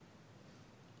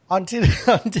On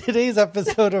today's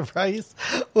episode of Rice,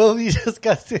 we'll be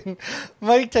discussing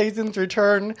Mike Tyson's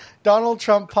return, Donald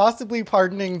Trump possibly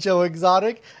pardoning Joe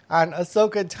Exotic, and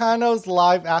Ahsoka Tano's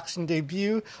live-action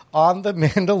debut on The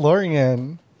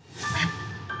Mandalorian.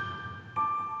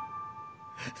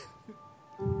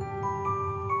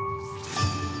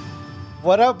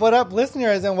 What up,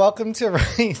 listeners, and welcome to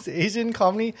Rice, Asian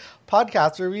comedy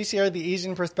podcast, where we share the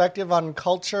Asian perspective on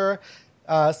culture,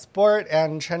 sport,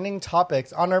 and trending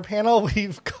topics. On our panel,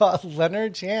 we've got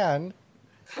Leonard Chan.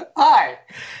 Hi.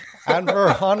 And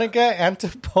Veronica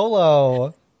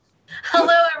Antipolo.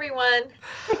 Hello, everyone.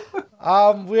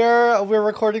 We're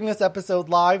recording this episode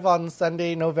live on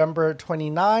Sunday, November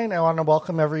 29. I want to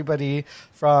welcome everybody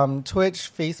from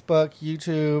Twitch, Facebook,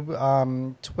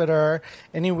 YouTube, Twitter,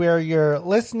 anywhere you're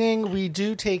listening. We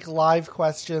do take live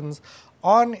questions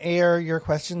on air. Your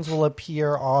questions will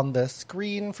appear on the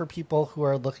screen for people who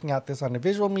are looking at this on a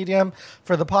visual medium.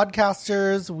 For the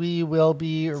podcasters, we will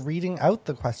be reading out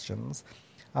the questions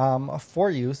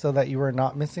for you so that you are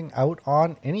not missing out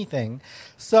on anything.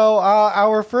 So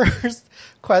our first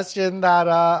question that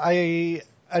I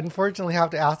unfortunately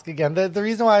have to ask again. The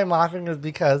reason why I'm laughing is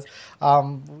because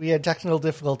we had technical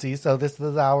difficulties, so this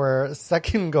is our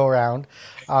second go-round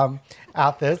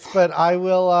at this. But I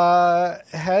will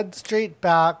head straight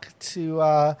back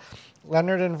to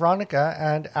Leonard and Veronica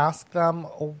and ask them,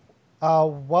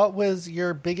 what was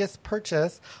your biggest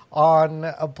purchase on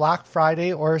a Black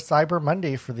Friday or Cyber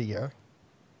Monday for the year?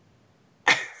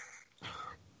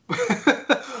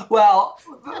 Well,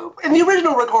 in the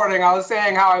original recording, I was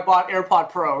saying how I bought AirPod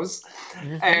Pros,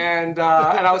 and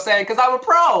I was saying because I'm a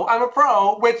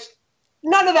pro, which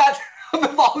none of that, the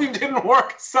volume didn't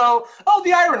work. So,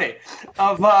 the irony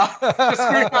of just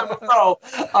screwing I'm a pro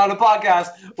on a podcast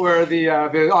where the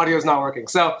audio is not working.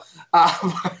 So, but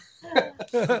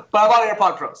I bought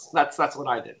AirPod Pros. That's what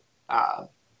I did.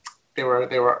 They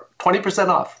were 20%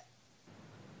 off.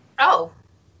 Oh,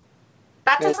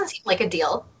 that doesn't seem like a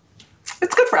deal.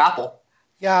 It's good for Apple.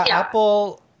 Yeah.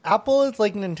 Apple is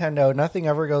like Nintendo. Nothing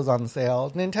ever goes on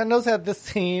sale. Nintendo's had the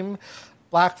same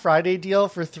Black Friday deal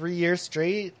for 3 years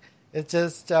straight. It's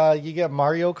just you get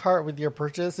Mario Kart with your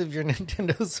purchase of your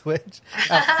Nintendo Switch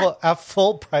at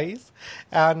full price,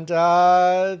 and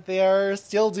they're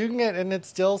still doing it, and it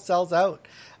still sells out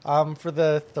for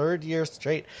the third year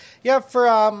straight. Yeah, for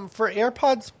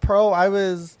AirPods Pro,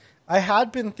 I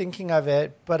had been thinking of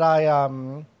it, but I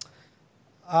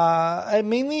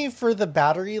mainly for the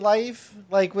battery life,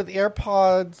 like with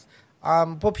AirPods.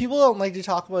 What people don't like to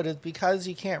talk about is because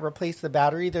you can't replace the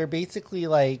battery. They're basically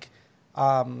like,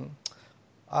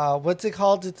 what's it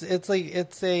called?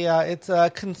 It's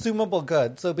a consumable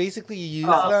good. So basically, you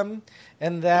use them,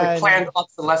 and then like planned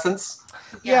obsolescence.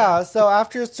 Yeah. So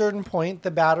after a certain point,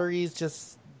 the batteries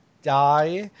just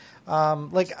die.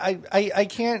 Like I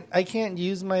can't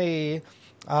use my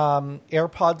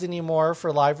AirPods anymore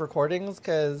for live recordings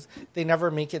because they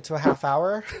never make it to a half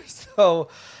hour. So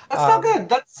that's not good.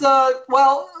 That's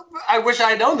well, I wish I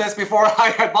had known this before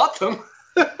I had bought them.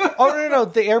 Oh, no.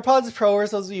 The AirPods Pro are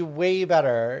supposed to be way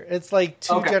better. It's like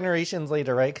two generations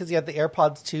later, right? Because you have the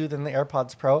AirPods 2, then the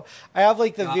AirPods Pro. I have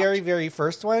like the very, very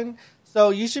first one. So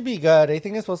you should be good. I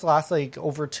think it's supposed to last like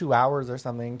over 2 hours or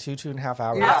something, 2.5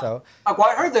 hours. Yeah. So Well,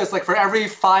 I heard this, like for every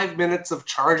 5 minutes of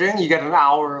charging, you get an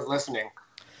hour of listening.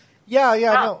 Yeah.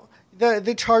 No.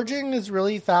 The charging is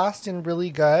really fast and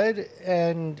really good,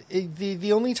 and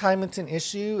the only time it's an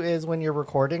issue is when you're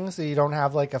recording, so you don't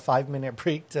have like a 5-minute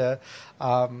break to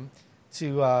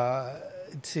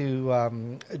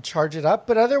charge it up.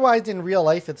 But otherwise, in real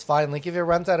life, it's fine. Like if it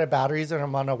runs out of batteries and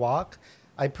I'm on a walk,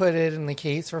 I put it in the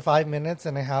case for 5 minutes,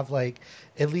 and I have like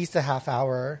at least a half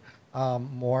hour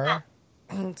more.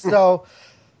 So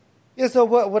yeah. So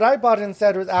what I bought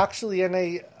instead was actually, and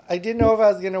I didn't know if I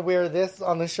was going to wear this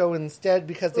on the show instead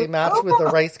because they match with the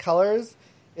rice colors,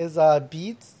 is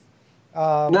Beats.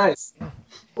 Nice.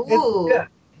 Ooh.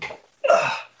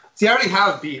 See, I already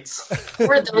have Beats.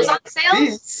 Were those on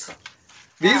sale?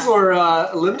 These were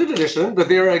limited edition, but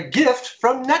they're a gift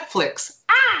from Netflix.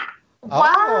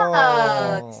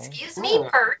 Wow. Excuse me,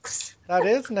 perks. That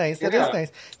is nice. That is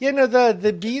nice. You know,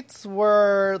 the Beats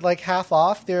were like half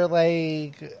off. They're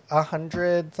like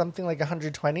 100, something like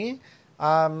 120.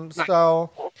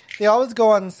 So they always go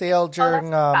on sale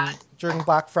during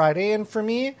Black Friday. And for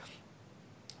me,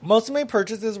 most of my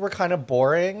purchases were kind of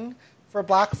boring for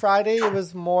Black Friday. It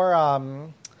was more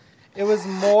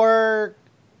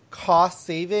cost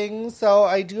savings. So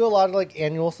I do a lot of like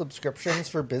annual subscriptions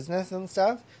for business and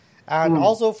stuff, and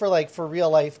also for real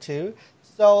life too.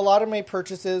 So a lot of my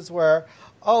purchases were,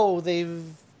 they've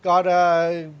got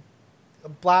a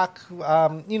black, for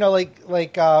my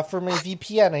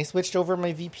VPN, I switched over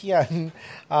my VPN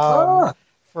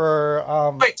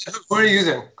for. Wait, who are you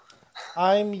using?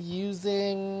 I'm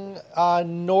using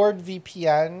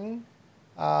NordVPN.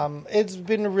 It's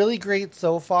been really great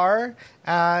so far,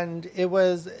 and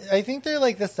I think they're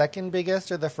like the second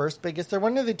biggest or the first biggest. They're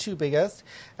one of the two biggest,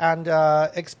 and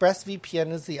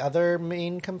ExpressVPN is the other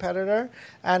main competitor.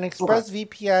 And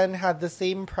ExpressVPN had the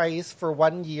same price for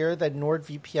 1 year that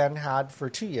NordVPN had for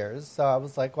 2 years. So I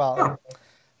was like, well,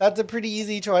 that's a pretty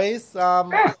easy choice.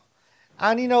 And,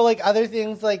 other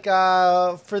things like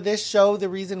for this show, the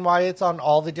reason why it's on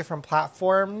all the different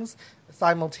platforms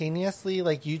simultaneously,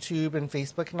 like YouTube and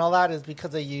Facebook and all that, is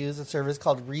because I use a service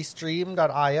called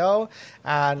Restream.io,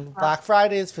 and Black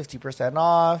Friday is 50%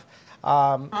 off.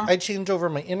 I changed over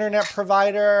my internet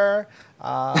provider.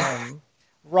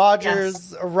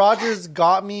 Rogers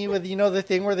got me with, the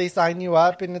thing where they sign you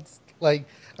up and it's like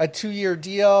a 2-year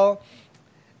deal.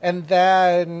 And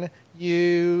then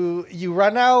you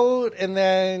run out, and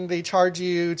then they charge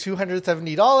you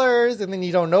 $270, and then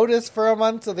you don't notice for a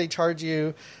month, so they charge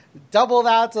you double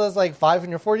that, so it's like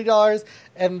 $540.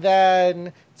 And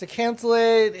then to cancel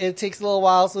it, it takes a little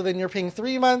while, so then you're paying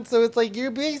 3 months. So it's like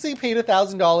you basically paid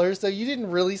 $1,000, so you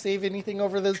didn't really save anything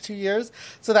over those 2 years.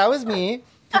 So that was me.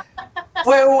 Wait.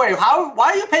 Why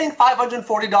are you paying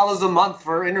 $540 a month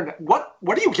for internet? What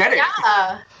are you getting?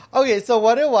 Yeah. Okay, so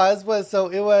what it was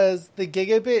the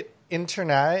gigabit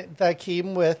internet that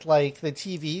came with like the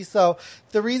TV. So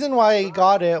the reason why I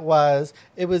got it was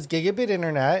gigabit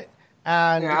internet,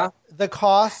 and the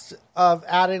cost of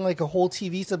adding like a whole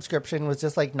TV subscription was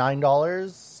just like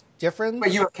 $9 difference.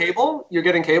 But you have cable? You're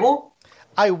getting cable?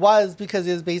 I was, because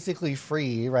it was basically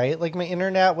free, right? Like my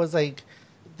internet was like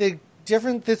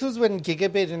this was when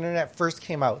gigabit internet first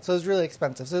came out, so it was really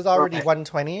expensive. So it was already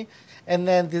 $120, and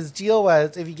then this deal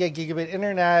was if you get gigabit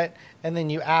internet and then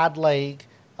you add like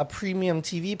a premium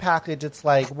TV package, it's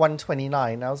like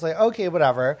 $129. I was like, okay,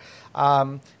 whatever.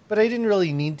 But I didn't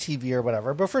really need TV or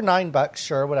whatever. But for $9,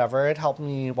 sure, whatever. It helped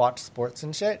me watch sports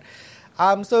and shit.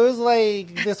 So it was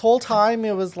like this whole time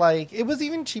it was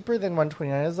even cheaper than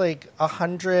 $129. It was like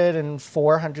 $104,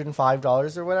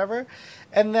 $105 or whatever.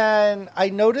 And then I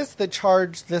noticed the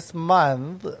charge this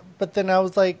month, but then I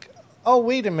was like, oh,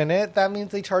 wait a minute, that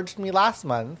means they charged me last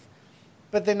month.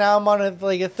 But then now I'm on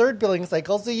a third billing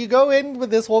cycle. So you go in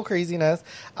with this whole craziness.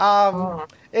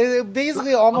 It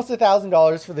basically almost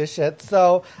 $1,000 for this shit.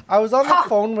 So I was on the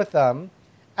phone with them,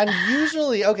 and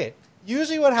usually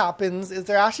what happens is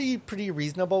they're actually pretty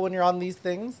reasonable when you're on these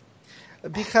things,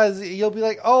 because you'll be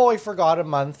like, oh, I forgot a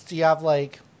month. Do you have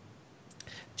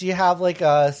like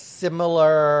a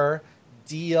similar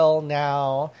deal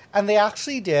now? And they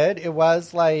actually did. It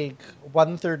was like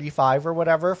 $135 or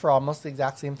whatever for almost the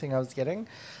exact same thing I was getting.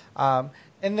 And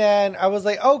then I was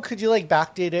like, oh, could you like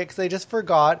backdate it? Because I just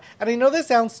forgot. And I know this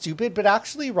sounds stupid, but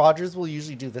actually Rogers will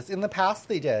usually do this. In the past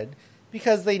they did.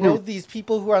 Because they know these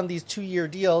people who are on these 2-year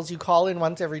deals, you call in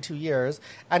once every 2 years.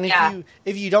 And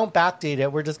if you don't backdate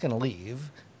it, we're just going to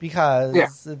leave. Because,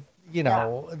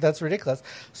 that's ridiculous.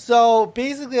 So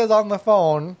basically I was on the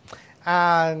phone,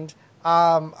 and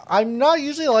I'm not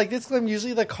usually like this, because I'm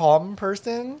usually the calm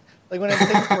person. Like when I'm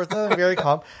playing sports, I'm very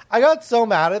calm. I got so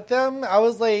mad at them. I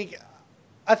was like,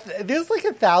 this is like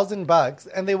 $1,000,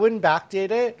 and they wouldn't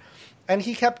backdate it. And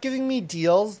he kept giving me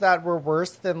deals that were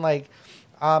worse than like,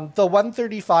 the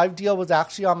 $135 deal was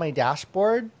actually on my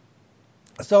dashboard.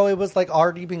 So it was like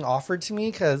already being offered to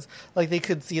me, because like they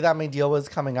could see that my deal was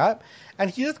coming up. And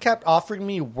he just kept offering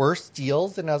me worse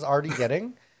deals than I was already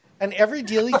getting. And every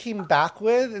deal he came back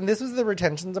with, and this was the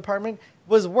retention department,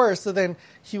 was worse. So then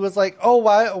he was like, oh,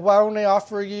 why don't I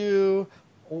offer you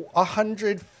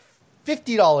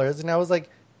 $150? And I was like,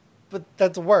 but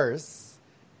that's worse.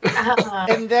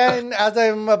 And then as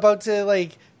I'm about to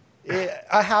like,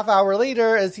 a half hour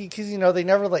later, because they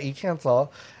never let you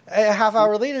cancel. A half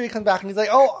hour later, he comes back and he's like,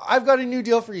 "Oh, I've got a new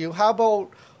deal for you. How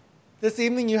about the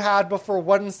same thing you had before,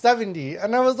 $170?"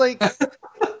 And I was like,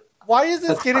 "Why is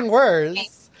this getting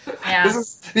worse?" Yeah.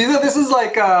 This is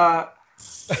like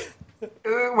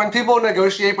when people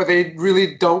negotiate, but they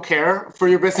really don't care for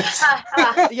your business.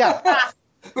 Yeah,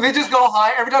 they just go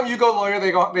high. Every time you go lawyer, they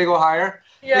go higher.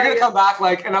 They're going to come back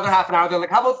like another half an hour. They're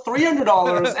like, how about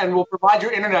 $300 and we'll provide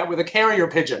your internet with a carrier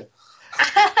pigeon?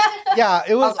 Yeah,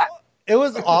 it was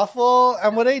awful.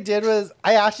 And what I did was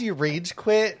I actually rage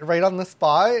quit right on the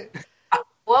spot.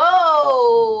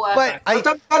 Whoa. But I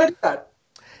don't know how to do that.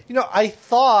 I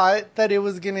thought that it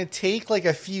was going to take like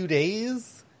a few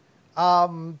days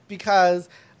because,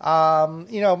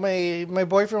 my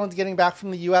boyfriend was getting back from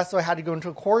the U.S., so I had to go into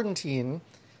a quarantine.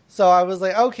 So I was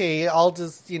like, okay, I'll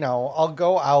just, I'll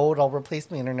go out, I'll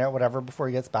replace my internet, whatever, before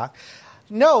he gets back.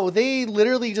 No, they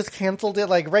literally just canceled it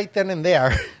like right then and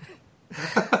there.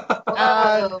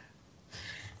 And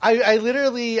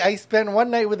I spent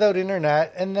one night without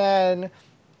internet, and then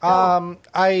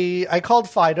I called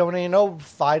Fido, and I know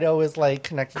Fido is like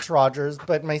connected to Rogers,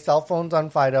 but my cell phone's on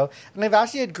Fido, and I've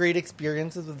actually had great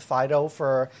experiences with Fido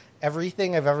for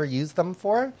everything I've ever used them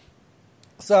for.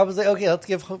 So I was like, okay, let's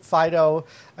give Fido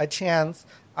a chance.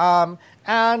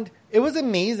 And it was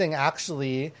amazing,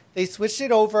 actually. They switched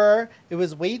it over. It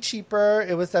was way cheaper.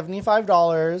 It was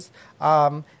 $75.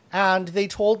 And they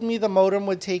told me the modem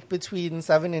would take between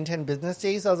 7 and 10 business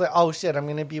days. So I was like, oh, shit, I'm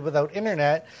going to be without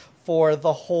internet for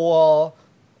the whole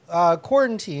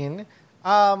quarantine.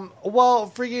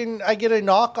 Freaking, I get a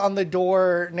knock on the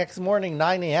door next morning,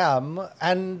 9 a.m.,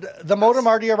 and the modem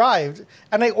already arrived.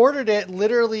 And I ordered it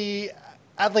literally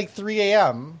at like 3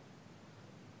 a.m.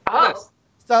 Oh.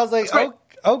 So I was like,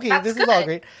 okay, That's this good. is all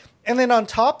great. And then on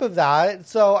top of that,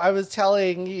 so I was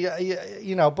telling,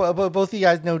 both of you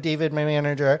guys know David, my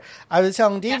manager. I was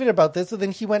telling David about this. So then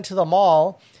he went to the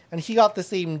mall and he got the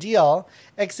same deal,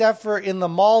 except for in the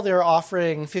mall, they're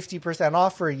offering 50%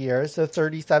 off for a year. So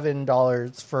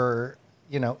 $37 for,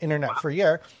 internet for a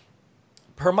year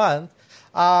per month.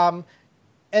 And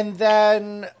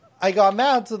then I got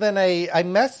mad. So then I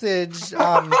messaged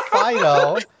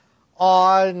Fido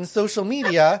on social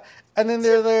media. And then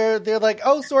they're like,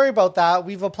 oh, sorry about that.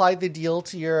 We've applied the deal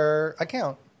to your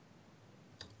account.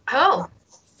 Oh.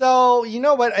 So, you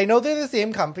know what? I know they're the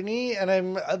same company,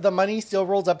 and the money still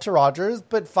rolls up to Rogers,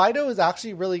 but Fido is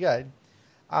actually really good.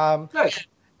 Nice.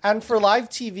 And for live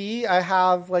TV, I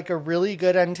have like a really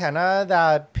good antenna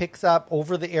that picks up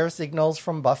over-the-air signals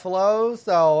from Buffalo.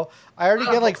 So I already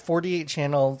get like 48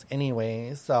 channels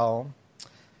anyway. So,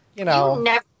 You never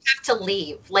have to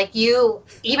leave. Like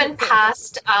even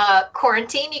past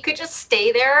quarantine, you could just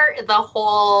stay there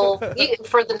for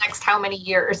the next how many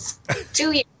years?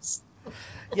 2 years.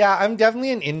 Yeah, I'm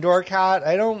definitely an indoor cat.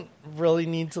 I don't really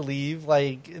need to leave.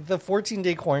 Like, the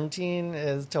 14-day quarantine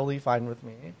is totally fine with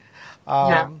me.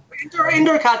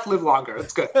 Indoor cats live longer.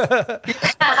 It's good.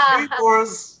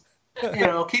 Indoors,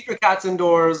 keep your cats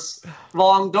indoors.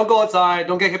 Don't go outside.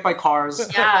 Don't get hit by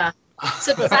cars. Yeah.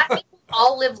 So does that mean we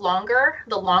all live longer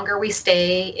the longer we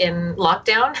stay in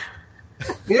lockdown?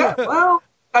 Yeah, well,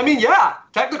 I mean, yeah,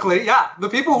 technically, yeah. The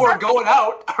people who are going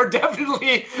out are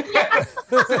definitely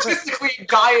statistically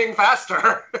dying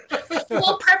faster.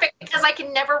 Well, perfect, because I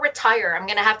can never retire. I'm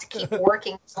going to have to keep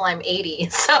working until I'm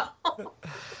 80. So,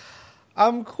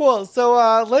 cool.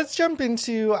 So let's jump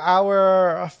into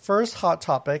our first hot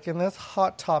topic, and this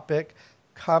hot topic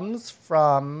comes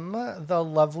from the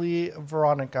lovely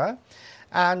Veronica.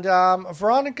 And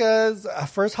Veronica's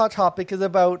first hot topic is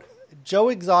about Joe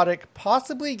Exotic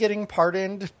possibly getting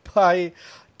pardoned by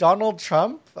Donald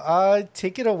Trump.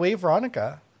 Take it away,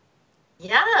 Veronica.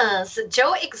 yes,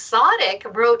 Joe Exotic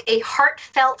wrote a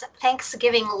heartfelt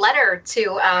Thanksgiving letter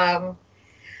to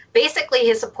basically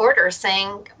his supporters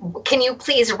saying, can you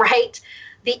please write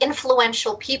the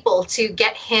influential people to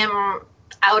get him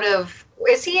out of,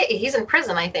 he's in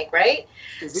prison, I think, right?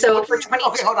 So for 22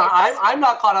 Okay, hold on. I'm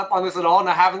not caught up on this at all, and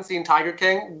I haven't seen Tiger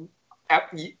King.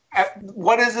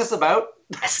 What is this about?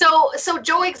 So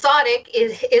Joe Exotic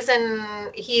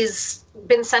he's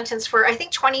been sentenced for, I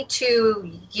think,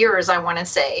 22 years, I want to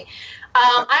say.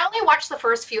 I only watched the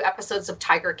first few episodes of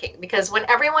Tiger King because when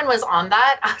everyone was on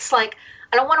that, I was like,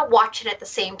 I don't want to watch it at the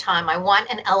same time. I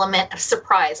want an element of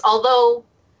surprise. Although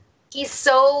he's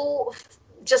so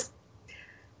just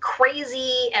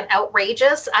crazy and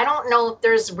outrageous, I don't know if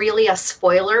there's really a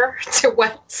spoiler to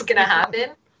what's going to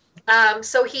happen.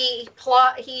 So he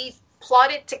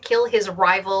plotted to kill his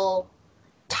rival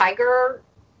tiger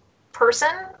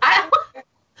person.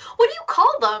 What do you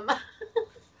call them?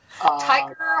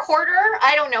 Tiger hoarder?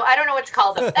 I don't know. I don't know what to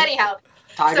call them. Anyhow,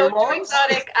 Tiger Joe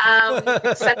Exotic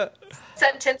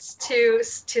sentenced to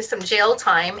some jail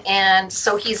time, and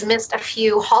so he's missed a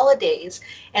few holidays,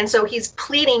 and so he's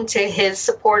pleading to his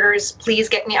supporters, please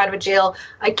get me out of jail.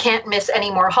 I can't miss any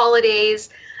more holidays.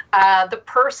 The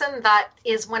person that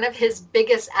is one of his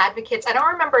biggest advocates, I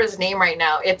don't remember his name right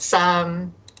now. It's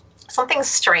something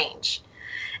strange.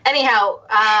 Anyhow,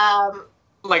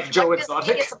 like Joe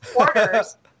Exotic. His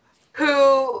supporters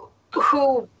who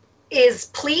is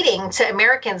pleading to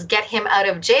Americans get him out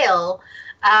of jail.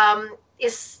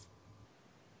 They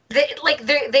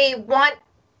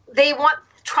want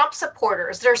Trump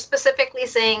supporters. They're specifically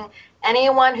saying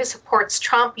anyone who supports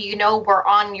Trump, we're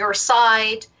on your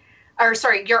side. Or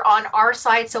sorry, you're on our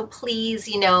side. So please,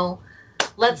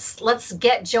 let's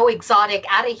get Joe Exotic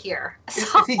out of here.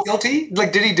 So, Is he guilty?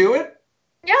 Like, did he do it?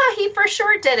 yeah, he for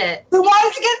sure did it. Then why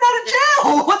is he getting out of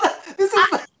jail?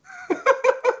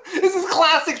 This is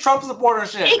classic Trump supporter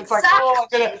shit. Exactly. It's like, oh,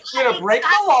 I'm gonna break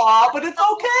the law, but it's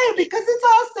okay because it's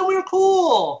us and we're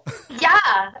cool.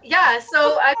 Yeah.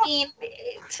 So I mean,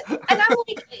 and I'm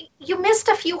like, you missed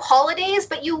a few holidays,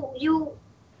 but you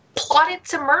plotted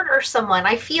to murder someone.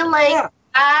 I feel like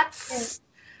that's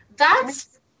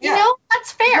you know,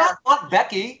 that's fair. Not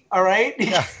Becky, all right?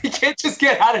 Yeah. You can't just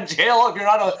get out of jail if you're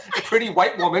not a pretty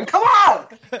white woman. Come on!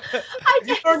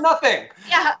 You're nothing.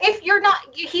 Yeah, if you're not,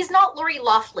 he's not Lori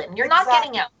Loughlin. You're not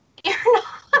getting out.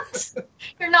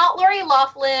 You're not Lori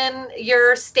Loughlin.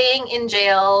 You're staying in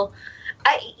jail.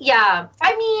 I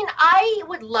mean, I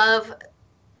would love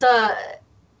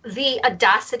the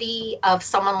audacity of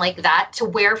someone like that to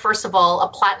wear, first of all, a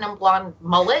platinum blonde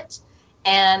mullet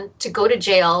and to go to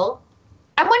jail.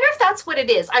 I wonder if that's what it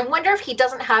is. I wonder if he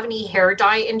doesn't have any hair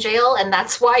dye in jail, and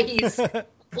that's why he's,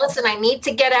 listen, I need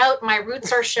to get out. My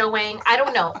roots are showing. I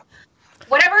don't know.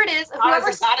 Whatever it is. I'm not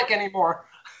exotic anymore.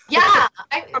 Yeah.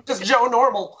 I'm just Joe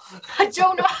Normal.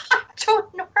 Joe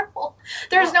Normal.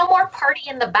 There's no more party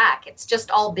in the back. It's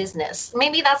just all business.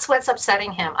 Maybe that's what's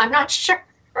upsetting him. I'm not sure.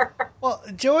 Well,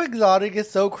 Joe Exotic is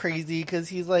so crazy because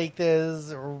he's like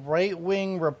this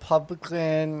right-wing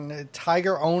Republican,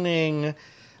 tiger-owning,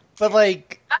 but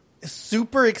like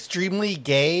super extremely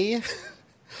gay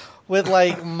with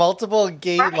like multiple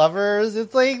gay lovers.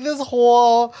 It's like this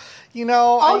whole, you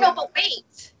know. Oh, no, but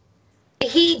wait.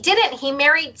 He didn't. He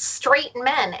married straight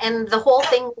men. And the whole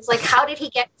thing was like, how did he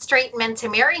get straight men to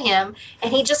marry him?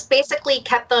 And he just basically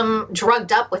kept them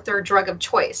drugged up with their drug of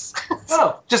choice.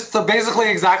 Just so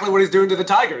basically exactly what he's doing to the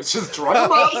tigers. Just drug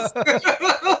them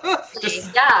up.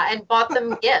 Yeah, and bought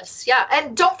them gifts. Yeah.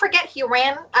 And don't forget, he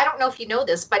ran, I don't know if you know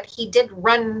this, but he did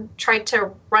tried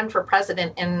to run for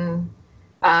president in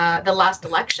the last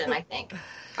election, I think.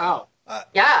 Oh.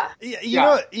 You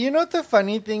know what the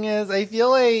funny thing is? I feel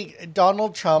like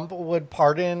Donald Trump would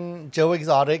pardon Joe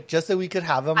Exotic just so we could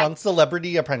have him on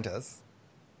Celebrity Apprentice.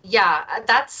 Yeah,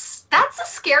 that's the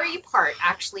scary part,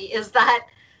 actually, is that,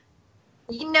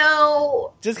 you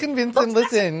know... Just convince him,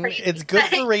 listen, it's good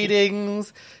for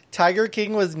ratings. Tiger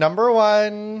King was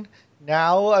 #1.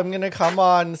 Now I'm going to come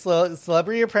on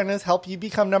Celebrity Apprentice, help you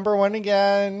become #1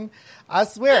 again. I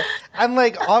swear. And,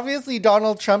 like, obviously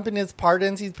Donald Trump and his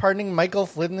pardons, he's pardoning Michael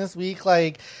Flynn this week.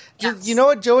 Like, just, you know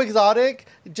what, Joe Exotic?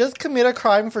 Just commit a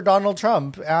crime for Donald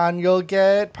Trump and you'll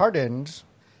get pardoned.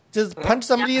 Just punch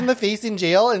somebody in the face in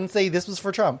jail and say this was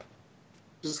for Trump.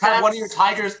 Just have one of your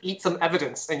tigers eat some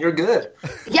evidence and you're good.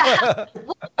 Yeah.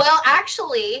 Well,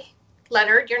 actually,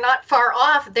 Leonard, you're not far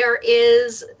off. There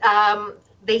is,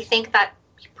 they think that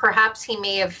perhaps he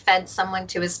may have fed someone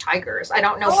to his tigers. I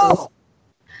don't know who.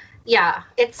 Yeah,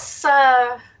 it's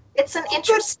an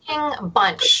interesting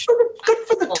bunch. Good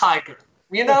for the tiger,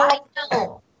 you know? I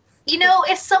know. You know,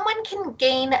 if someone can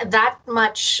gain that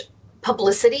much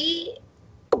publicity,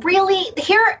 really,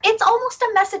 here, it's almost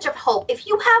a message of hope. If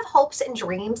you have hopes and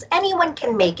dreams, anyone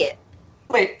can make it.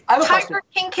 Wait, I have a question. Tiger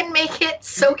King can make it,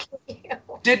 so can you.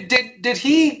 Did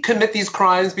he commit these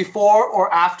crimes before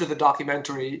or after the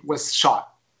documentary was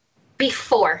shot?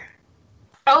 Before.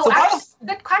 Oh, So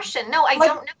good question. No, I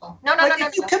don't know. No.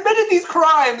 If you committed these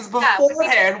crimes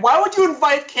beforehand, why would you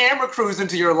invite camera crews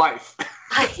into your life?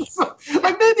 Like,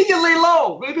 maybe you lay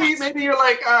low. Maybe you're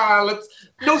like,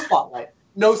 no spotlight.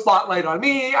 No spotlight on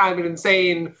me. I'm an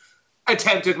insane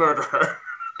attempted murderer.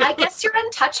 I guess you're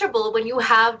untouchable when you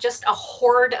have just a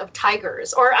horde of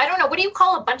tigers. Or, I don't know, what do you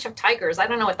call a bunch of tigers? I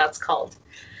don't know what that's called.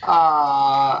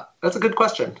 That's a good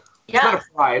question. Yeah. It's not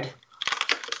a pride.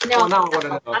 No,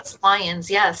 well, that's lions,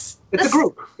 yes. It's a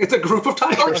group. It's a group of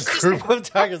tigers. A group of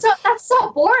tigers. That's so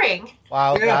boring.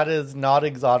 Wow, that is not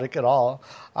exotic at all.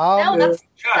 No, that's...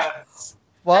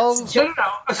 Well, no,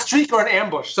 a streak or an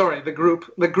ambush. Sorry, the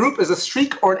group is a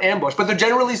streak or an ambush, but they're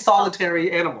generally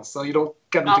solitary animals, so you don't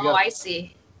get them together. Oh, I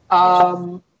see.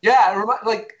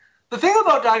 Like the thing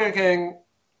about Tiger King,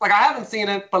 like I haven't seen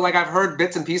it, but like I've heard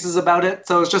bits and pieces about it.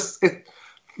 So it's just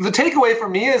the takeaway for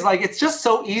me is like it's just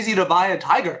so easy to buy a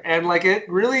tiger, and like it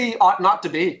really ought not to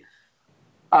be.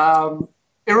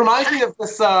 It reminds me of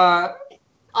this. Ought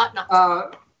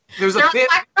not. There's a bit.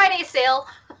 Black Friday sale.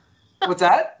 What's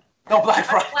that? No, Black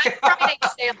Friday. Black Friday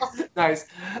sale. Nice.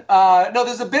 No,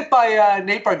 there's a bit by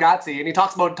Nate Bargatze, and he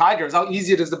talks about tigers, how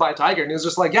easy it is to buy a tiger. And he's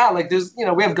just like, yeah, like there's,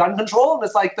 we have gun control, and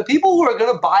it's like the people who are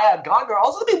going to buy a gun are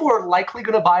also the people who are likely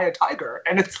going to buy a tiger.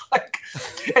 And it's like,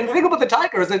 and the thing about the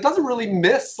tigers, it doesn't really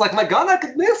miss. Like my gun, I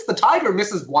could miss. The tiger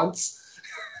misses once.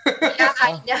 Yeah,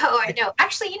 I know.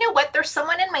 Actually, you know what? There's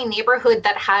someone in my neighborhood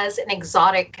that has an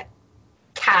exotic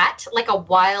cat, like a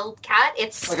wild cat.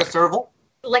 It's Like a serval?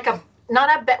 like a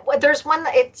not a there's one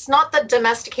that it's not the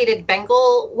domesticated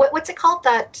Bengal. What's it called?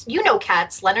 That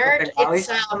cats, Leonard. Bengali? It's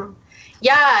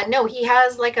yeah, no, he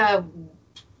has like a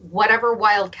whatever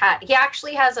wild cat. He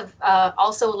actually has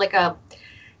also like a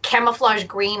camouflage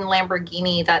green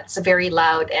Lamborghini that's very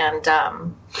loud and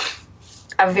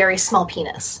a very small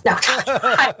penis. No,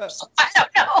 I don't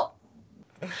know.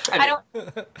 I don't.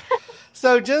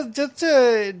 So just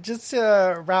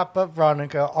to wrap up,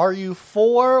 Veronica, are you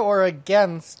for or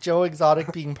against Joe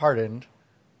Exotic being pardoned?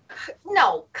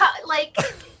 No, like,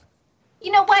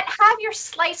 you know what? Have your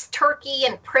sliced turkey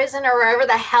in prison or wherever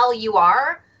the hell you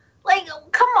are. Like,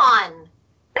 come on.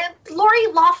 Lori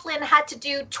Loughlin had to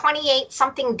do 28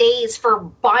 something days for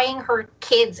buying her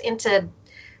kids into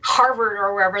Harvard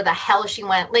or wherever the hell she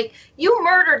went. Like, you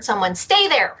murdered someone. Stay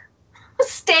there.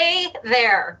 Stay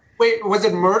there. Wait, was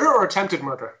it murder or attempted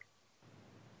murder?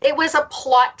 It was a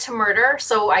plot to murder,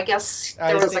 so I guess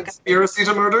there was like a conspiracy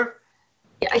to murder?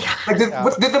 Yeah. Like, did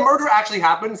the murder actually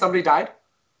happen? Somebody died?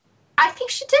 I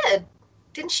think she did.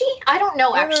 Didn't she? I don't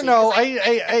know, actually. No.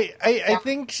 I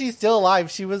think she's still alive.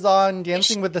 She was on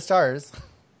Dancing with the Stars.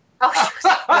 Oh, she was...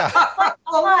 Yeah.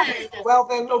 Oh, well,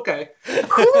 then, okay.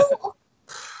 Who?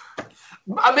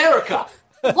 America.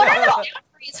 What are the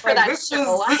boundaries for that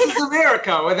show? This is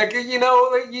America. Like, you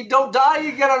don't die,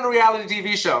 you get on a reality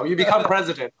TV show. You become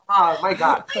president. Oh, my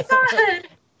God. Oh, my God.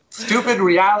 Stupid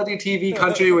reality TV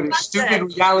country with a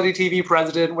stupid reality TV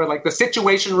president where, like, the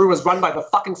Situation Room is run by the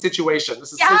fucking Situation.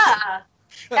 This is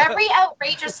Every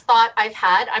outrageous thought I've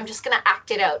had, I'm just going to act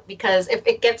it out because if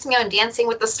it gets me on Dancing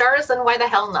with the Stars, then why the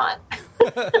hell not?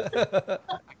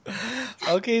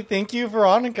 Okay, thank you,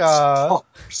 Veronica.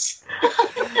 Stars.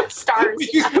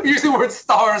 Use the word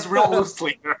stars real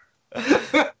loosely here.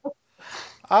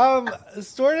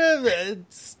 Sort of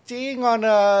staying on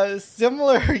a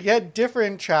similar yet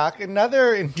different track,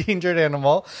 another endangered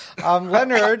animal.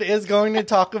 Leonard is going to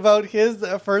talk about his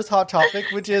first hot topic,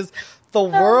 which is the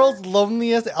world's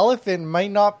loneliest elephant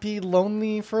might not be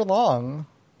lonely for long.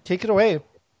 Take it away.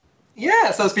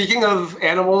 Yeah, so speaking of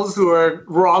animals who are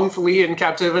wrongfully in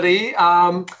captivity,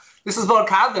 this is about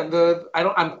Kavin.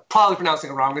 I'm probably pronouncing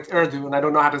it wrong. It's Urdu, and I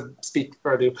don't know how to speak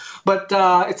Urdu. But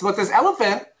it's about this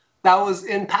elephant that was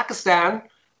in Pakistan,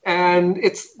 and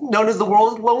it's known as the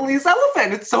world's loneliest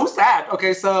elephant. It's so sad.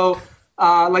 Okay, so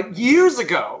like years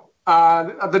ago,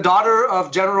 the daughter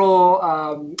of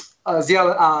General Zia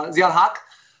Haq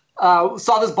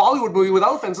saw this Bollywood movie with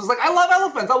elephants. It was like, I love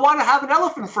elephants. I want to have an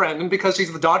elephant friend. And because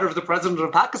she's the daughter of the president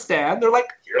of Pakistan, they're like,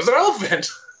 here's an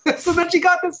elephant. So then she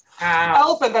got this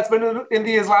elephant that's been in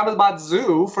the Islamabad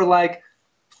Zoo for like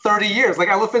 30 years. Like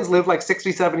elephants live like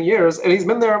 60, 70 years. And he's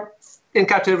been there in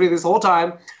captivity this whole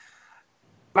time.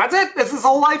 That's it. It's his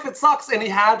whole life. It sucks. And he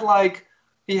had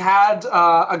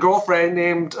a girlfriend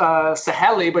named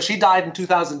Saheli, but she died in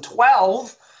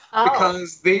 2012.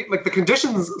 Because the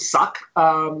conditions suck.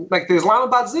 Like the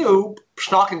Islamabad Zoo,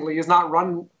 shockingly, is not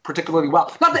run particularly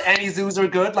well. Not that any zoos are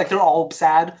good. Like they're all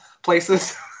sad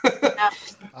places.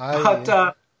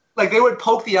 But like they would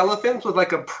poke the elephants with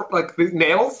like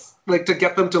nails, like to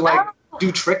get them to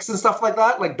do tricks and stuff like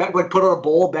that. Like put on a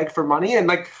bowl, beg for money, and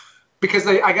like because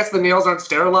I guess the nails aren't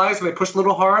sterilized and they pushed a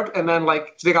little hard, and then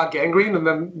like they got gangrene, and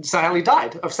then Saheli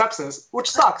died of sepsis, which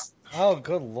sucks. Oh,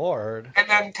 good lord! And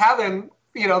then Kavin.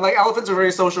 Like elephants are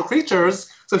very social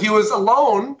creatures. So he was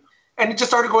alone and he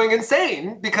just started going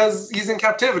insane because he's in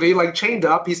captivity, like chained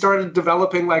up. He started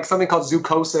developing like something called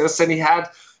zoochosis and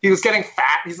he was getting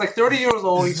fat. He's like 30 years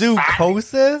old. He's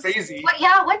zoochosis? Fat, crazy.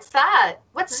 What's that?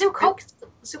 What's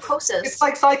zoochosis? It's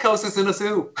like psychosis in a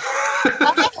zoo.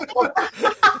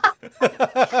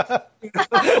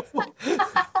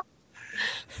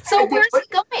 So where's he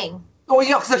going? Oh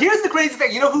yeah, so here's the crazy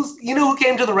thing. You know who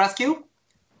came to the rescue?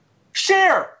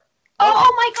 Cher.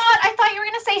 Oh my God! I thought you were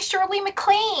going to say Shirley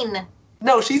MacLaine.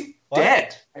 No, she's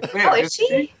dead. Oh, is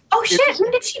she? Oh shit! When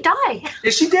did she die?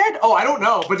 Is she dead? Oh, I don't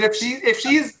know. But if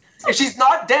she's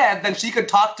not dead, then she could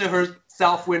talk to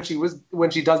herself when she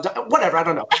does die. Whatever. I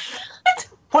don't know.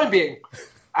 Point being,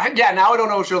 now I don't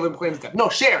know if Shirley MacLaine's dead. No,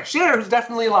 Cher is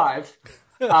definitely alive.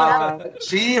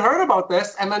 She heard about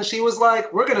this, and then she was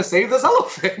like, we're going to save this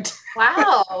elephant.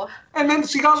 Wow. And then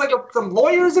she got like some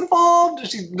lawyers involved.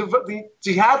 She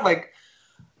had like,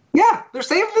 they're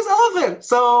saving this elephant.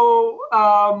 So,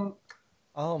 like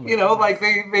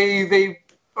they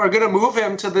are going to move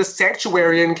him to this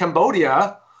sanctuary in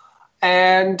Cambodia.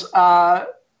 And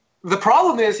the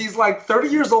problem is he's like 30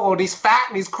 years old, he's fat,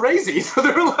 and he's crazy. So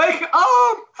they're like,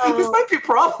 this might be a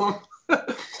problem.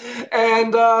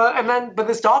 But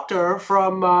this doctor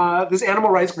from this animal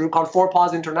rights group called Four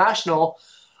Paws International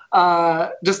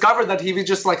discovered that he was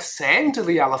just like sang to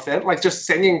the elephant, like just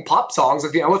singing pop songs.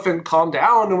 If the elephant calmed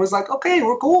down and was like, "Okay,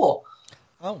 we're cool."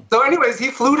 Oh. So, anyways, he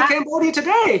flew to Cambodia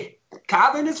today.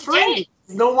 Kevin is free.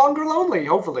 He's no longer lonely,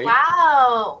 hopefully.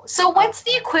 Wow. So what's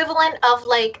the equivalent of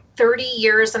like 30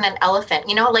 years in an elephant?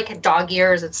 You know, like a dog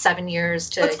years, it's 7 years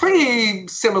to... It's pretty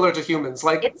similar to humans.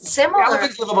 Like, it's similar.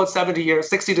 Elephants live about 70 years,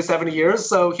 60 to 70 years,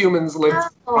 so humans live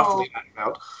roughly that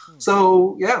amount.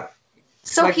 So, yeah.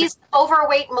 So like, he's an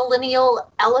overweight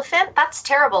millennial elephant? That's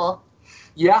terrible.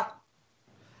 Yeah.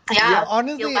 Yeah.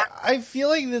 Honestly, I feel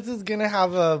like this is going to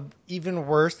have a even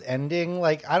worse ending.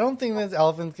 Like, I don't think this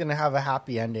elephant's going to have a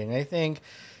happy ending. I think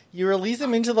you release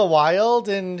him into the wild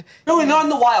and... No, not in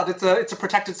the wild. It's a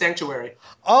protected sanctuary.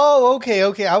 Oh, okay.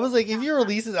 I was like, if you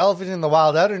release this elephant in the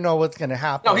wild, I don't know what's going to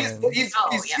happen. No, he's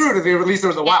screwed if they release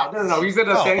him in the wild. No. He's in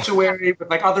a sanctuary with,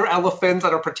 like, other elephants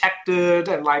that are protected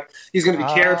and, like, he's going to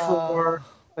be cared for.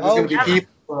 And there's going to be people...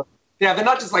 Yeah, they're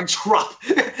not just like drop.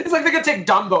 It's like they're gonna take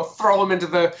Dumbo, throw him into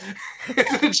the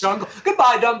jungle.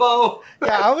 Goodbye, Dumbo.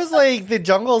 Yeah, I was like, the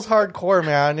jungle's hardcore,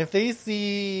 man. If they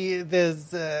see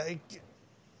this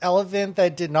elephant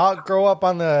that did not grow up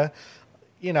on the,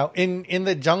 in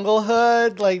the jungle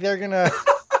hood, like they're gonna.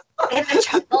 In the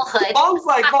jungle hood. Mom's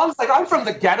like, I'm from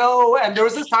the ghetto, and there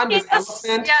was this time this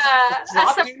elephant. Yeah,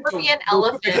 a suburban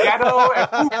elephant. The ghetto,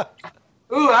 and,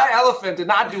 ooh, that elephant did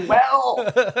not do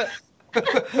well.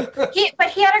 But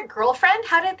he had a girlfriend.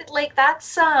 How did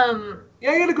that's Yeah,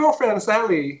 he had a girlfriend,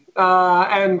 Sally,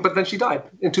 but then she died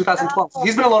in 2012.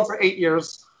 He's been alone for 8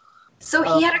 years. So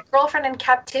he had a girlfriend in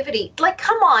captivity. Like,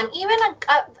 come on, even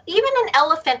an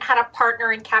elephant had a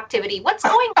partner in captivity. What's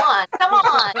going on? Come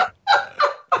on.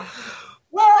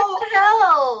 Well, what the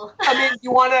hell? I mean,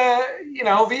 you want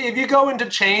to, if you go into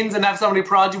chains and have somebody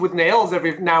prod you with nails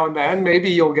every now and then, maybe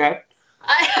you'll get.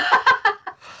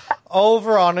 Oh,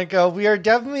 Veronica, we are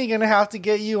definitely going to have to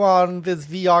get you on this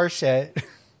VR shit.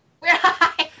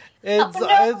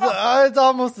 It's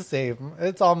almost the same.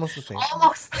 It's almost the same.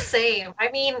 Almost the same.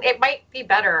 I mean, it might be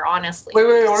better, honestly. Wait,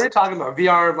 what are we talking about?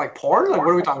 VR, like porn? Like, what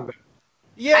are we talking about?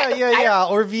 Yeah.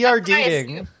 Or VR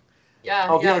dating. Yeah.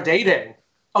 Oh, VR dating.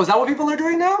 Oh, is that what people are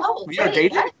doing now? Oh, VR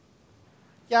dating? What?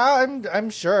 Yeah, I'm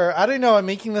sure. I don't know. I'm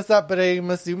making this up, but I'm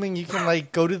assuming you can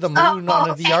like go to the moon on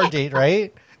a VR date,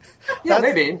 right? Yeah,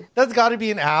 maybe. That's got to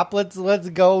be an app. Let's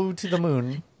go to the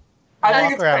moon. I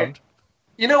think it's great.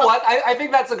 You know what? I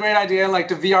think that's a great idea, like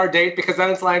to VR date, because then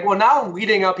it's like, well, now I'm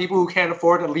weeding out people who can't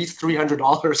afford at least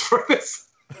 $300 for this.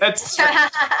 That's true.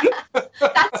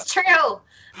 That's true.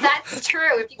 That's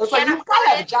true. If you can't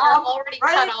afford it, you're already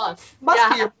cut off.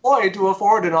 Must be employed to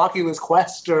afford an Oculus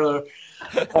Quest or.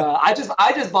 I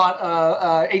just bought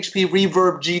a HP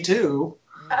Reverb G2.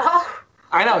 Oh.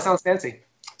 I know, it sounds fancy.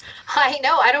 I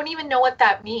know. I don't even know what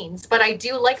that means, but I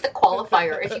do like the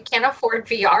qualifier. If you can't afford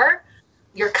VR,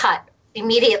 you're cut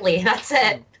immediately. That's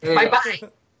it. Bye-bye.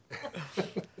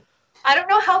 I don't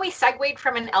know how we segued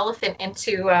from an elephant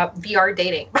into VR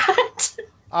dating. But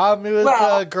it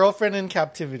was a girlfriend in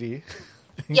captivity.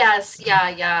 Yes.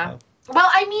 Yeah. Well,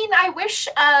 I mean, I wish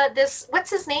what's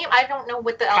his name? I don't know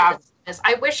what the elephant's name is.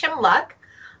 I wish him luck.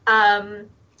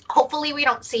 Hopefully we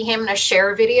don't see him in a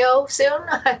Cher video soon.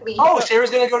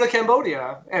 Cher's going to go to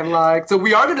Cambodia. And so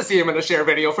we are going to see him in a Cher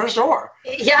video for sure.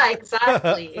 Yeah,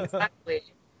 exactly. It's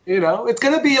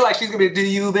going to be like, she's going to be, do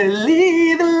you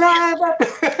believe in love?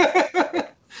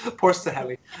 Poor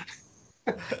Sally.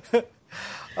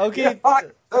 Okay. I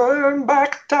turn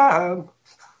back time.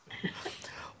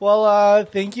 Well,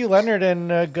 thank you, Leonard,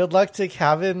 and good luck to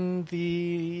Kevin,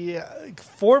 the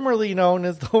formerly known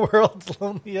as the world's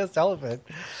loneliest elephant.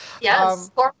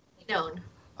 Yes, formerly known.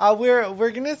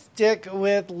 We're gonna stick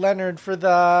with Leonard for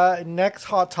the next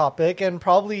hot topic, and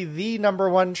probably the number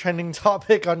one trending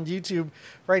topic on YouTube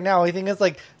right now. I think it's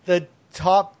like the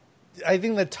top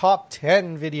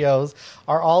 10 videos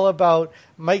are all about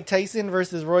Mike Tyson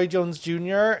versus Roy Jones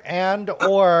Jr.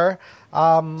 or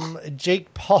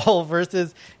Jake Paul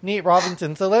versus Nate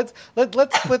Robinson. So let's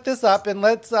split this up, and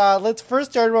let's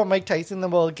first start about Mike Tyson,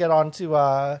 then we'll get on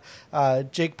to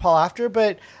Jake Paul after.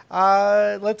 But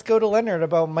let's go to Leonard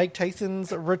about Mike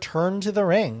Tyson's return to the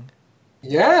ring.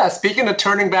 Yeah, speaking of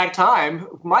turning back time,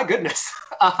 my goodness.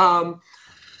 So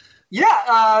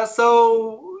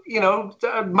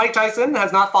Mike Tyson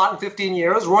has not fought in 15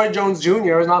 years. Roy Jones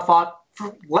Jr. has not fought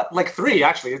for like 3,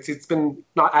 actually. It's been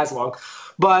not as long.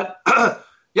 But,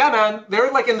 yeah, man,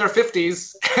 they're like in their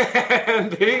 50s,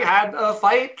 and they had a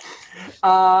fight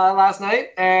last night,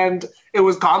 and it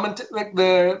was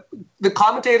the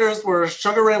commentators were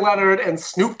Sugar Ray Leonard and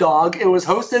Snoop Dogg. It was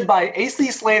hosted by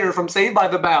AC Slater from Saved by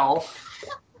the Bell.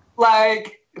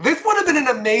 Like, this would have been an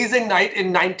amazing night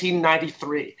in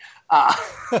 1993.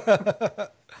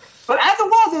 But as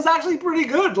it was actually pretty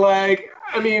good. Like,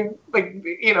 I mean, like,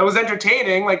 you know, it was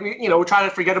entertaining. Like, we're trying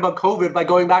to forget about COVID by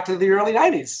going back to the early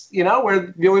 90s,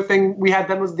 where the only thing we had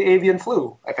then was the avian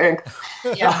flu, I think.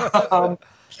 Yeah.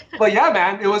 But yeah,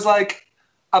 man, it was like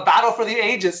a battle for the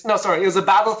ages. No, sorry, it was a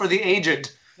battle for the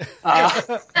aged.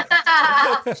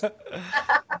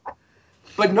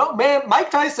 But no, man, Mike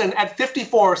Tyson at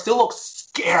 54 still looks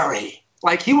scary.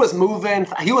 Like, he was moving,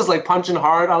 he was like punching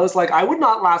hard. I was like, I would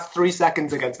not last 3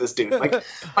 seconds against this dude. Like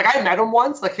I met him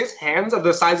once. Like, his hands are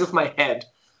the size of my head.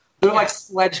 They're like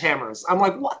sledgehammers. I'm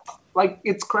like, what? Like,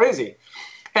 it's crazy.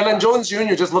 And then Jones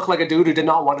Jr. just looked like a dude who did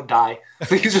not want to die.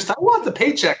 Like, he's just, I want the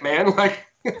paycheck, man. Like,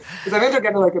 because I think they're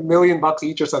getting like $1 million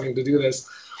each or something to do this.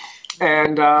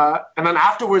 And then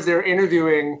afterwards, they're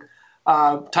interviewing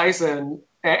Tyson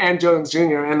and Jones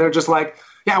Jr. and they're just like,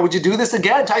 yeah, would you do this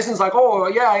again? Tyson's like, oh,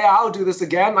 yeah, I'll do this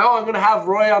again. Oh, I'm going to have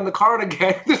Roy on the card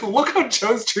again. Look on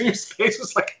Jones Jr.'s face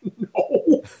was like,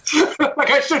 no. Like,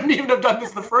 I shouldn't even have done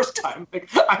this the first time. Like,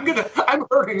 I'm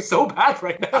hurting so bad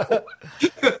right now.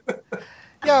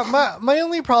 Yeah, my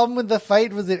only problem with the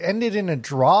fight was it ended in a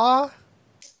draw.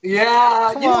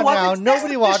 Yeah. Come on now,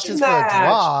 nobody watches for a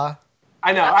draw.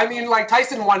 I know. I mean, like,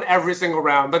 Tyson won every single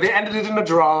round, but they ended it in a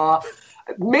draw.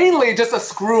 Mainly just a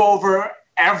screw over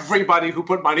everybody who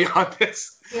put money on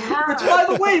this. Yeah. Which, by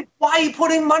the way, why are you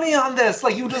putting money on this?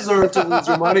 Like, you deserve to lose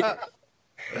your money.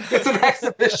 It's an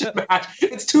exhibition match.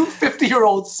 It's two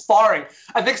 50-year-olds sparring.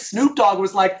 I think Snoop Dogg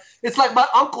was like, it's like my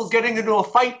uncle's getting into a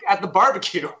fight at the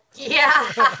barbecue.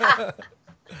 Yeah.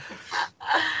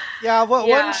 Yeah,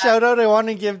 one shout out I want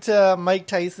to give to Mike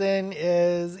Tyson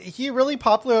is he really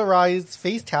popularized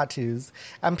face tattoos.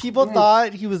 And people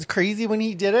thought he was crazy when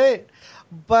he did it.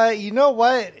 But you know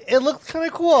what? It looked kind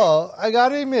of cool. I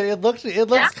gotta admit, it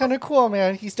looks kind of cool,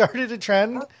 man. He started a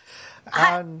trend.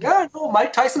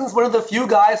 Mike Tyson's one of the few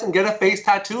guys who can get a face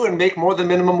tattoo and make more than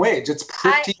minimum wage. It's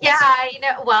pretty.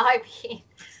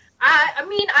 I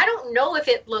mean, I don't know if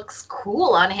it looks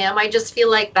cool on him. I just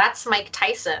feel like that's Mike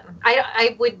Tyson.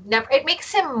 I would never. It makes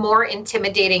him more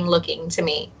intimidating looking to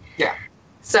me. Yeah.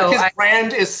 So his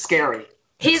brand is scary.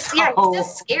 He's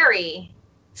just scary.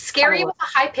 Scary with a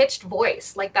high-pitched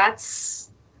voice. Like, that's...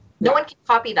 No one can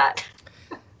copy that.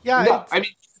 Yeah. No, I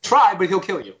mean, try, but he'll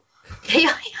kill you.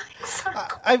 Yeah,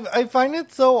 exactly. I find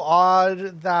it so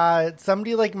odd that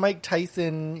somebody like Mike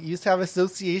Tyson used to have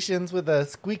associations with a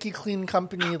squeaky clean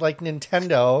company like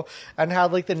Nintendo and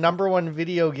had, like, the #1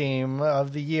 video game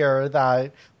of the year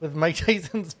that with Mike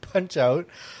Tyson's Punch-Out!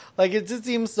 Like, it just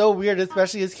seems so weird,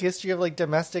 especially his history of, like,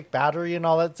 domestic battery and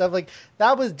all that stuff. Like,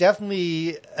 that was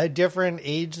definitely a different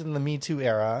age than the Me Too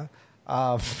era.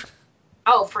 Oh,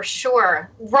 for sure.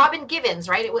 Robin Givens,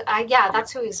 right?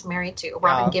 That's who he's married to.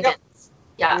 Robin Givens.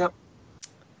 Yeah.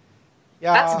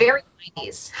 That's very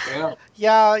 90s.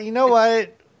 Yeah, you know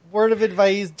what? Word of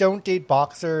advice, don't date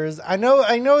boxers. I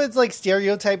know it's, like,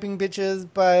 stereotyping bitches,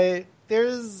 but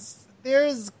there's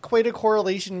quite a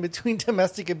correlation between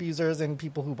domestic abusers and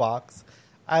people who box.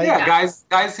 Guys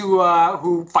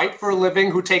who fight for a living,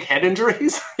 who take head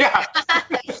injuries. Yeah.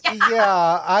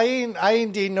 Yeah, I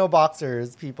ain't dating no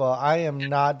boxers, people. I am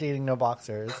not dating no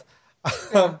boxers.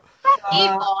 Because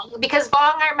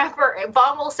Vong, I remember,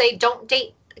 Vong will say, don't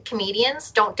date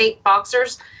comedians, don't date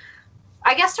boxers.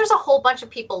 I guess there's a whole bunch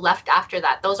of people left after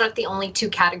that. Those aren't the only two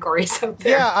categories out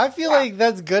there. Yeah, I feel like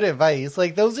that's good advice.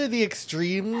 Like, those are the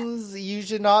extremes. You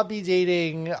should not be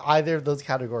dating either of those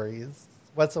categories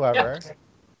whatsoever. Yeah.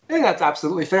 I think that's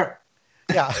absolutely fair.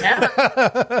 Yeah.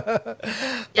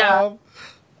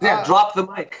 Drop the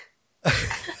mic.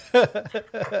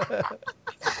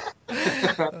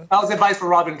 That was advice for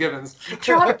Robin Givens.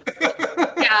 Yeah.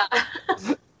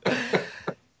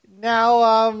 Now,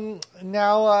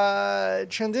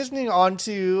 transitioning on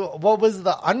to what was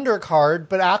the undercard,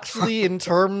 but actually in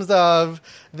terms of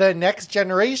the next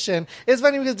generation, it's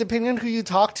funny because depending on who you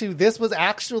talk to, this was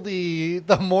actually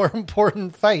the more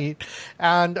important fight.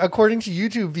 And according to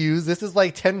YouTube views, this is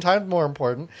like 10 times more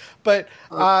important. But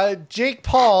Jake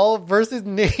Paul versus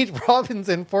Nate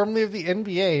Robinson, formerly of the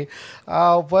NBA.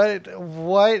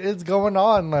 What is going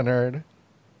on, Leonard?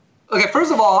 Okay,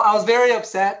 first of all, I was very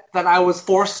upset that I was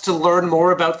forced to learn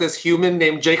more about this human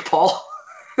named Jake Paul.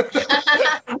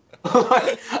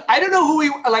 Like, I don't know who he.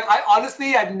 Like, I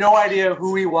honestly had no idea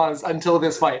who he was until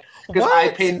this fight because I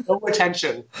pay no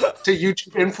attention to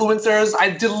YouTube influencers. I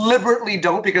deliberately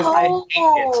don't because I hate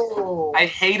it. I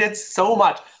hate it so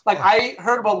much. Like, I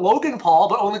heard about Logan Paul,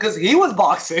 but only because he was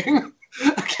boxing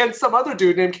against some other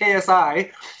dude named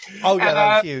KSI. Oh yeah,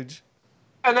 that's huge.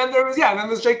 And then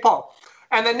there's Jake Paul.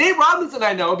 And then Nate Robinson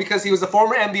I know because he was a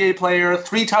former NBA player,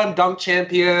 3-time dunk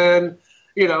champion.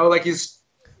 You know, like he's,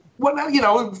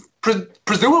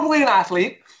 presumably an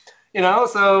athlete. You know,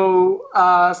 so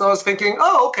I was thinking,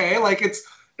 oh, okay, like it's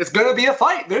going to be a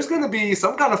fight. There's going to be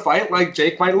some kind of fight. Like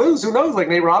Jake might lose. Who knows? Like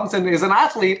Nate Robinson is an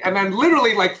athlete. And then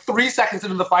literally like 3 seconds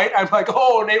into the fight, I'm like,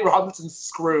 oh, Nate Robinson's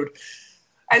screwed.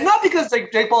 And not because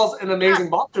Jake Paul's an amazing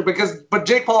boxer, but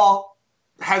Jake Paul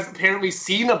has apparently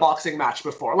seen a boxing match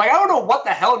before. Like, I don't know what the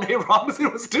hell Nate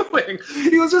Robinson was doing.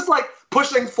 He was just, like,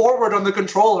 pushing forward on the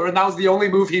controller, and that was the only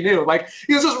move he knew. Like,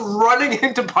 he was just running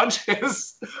into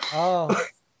punches. Oh.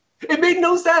 It made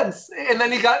no sense. And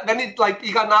then he got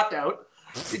knocked out.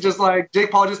 He just, like, Jake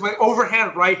Paul just went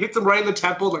overhand right, hits him right in the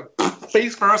temple, like,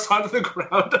 face first onto the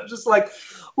ground. I'm just like,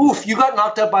 oof, you got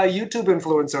knocked out by a YouTube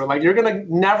influencer. Like, you're going to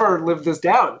never live this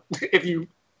down if you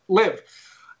live.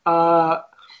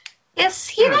 Is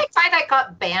he the guy that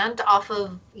got banned off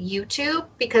of YouTube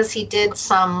because he did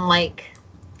some, like,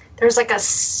 there's like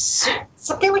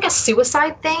something like a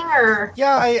suicide thing, or?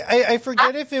 Yeah, I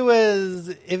forget if it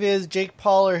was Jake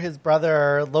Paul or his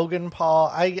brother Logan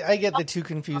Paul. I get the two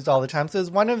confused all the time. So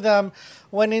one of them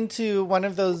went into one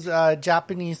of those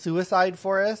Japanese suicide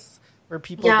forests where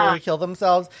people go to kill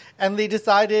themselves, and they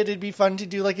decided it'd be fun to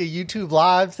do like a YouTube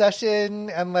live session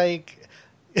and like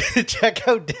check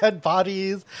out dead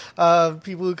bodies of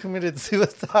people who committed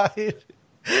suicide.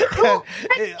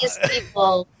 These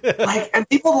people, and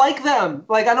people like them.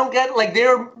 Like, I don't get, like,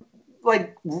 they're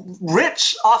like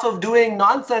rich off of doing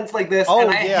nonsense like this, and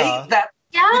I hate that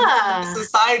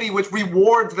society which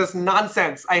rewards this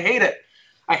nonsense. I hate it.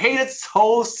 I hate it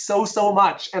so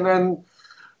much. And then,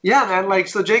 man, like,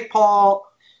 so Jake Paul.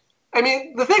 I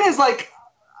mean, the thing is, like,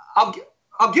 I'll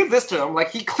give this to him. Like,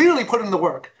 he clearly put in the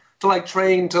work to, like,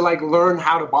 train, to, like, learn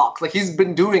how to box. Like, he's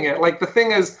been doing it. Like, the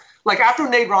thing is, like, after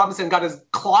Nate Robinson got his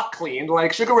clock cleaned,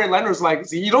 like, Sugar Ray Leonard's like,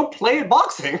 see, you don't play at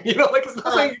boxing. You know, like, it's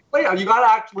not something you play on. You got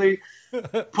to actually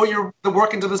put the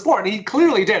work into the sport. And he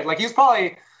clearly did. Like, he's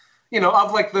probably,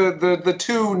 of, like, the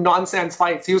two nonsense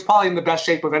fights, he was probably in the best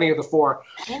shape of any of the four.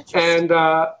 And,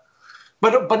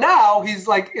 but now he's,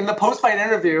 like, in the post-fight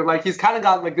interview, like, he's kind of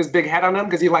got, like, this big head on him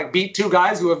because he, like, beat two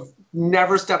guys who have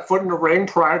never stepped foot in a ring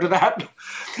prior to that.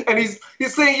 And he's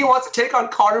saying he wants to take on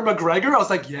Conor McGregor. I was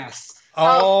like, yes.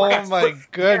 Oh my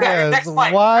goodness. Next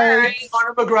fight. What?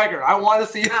 Conor McGregor. I want to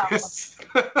see this.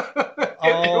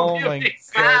 Oh my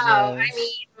goodness. Wow. I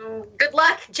mean, good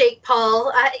luck, Jake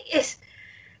Paul.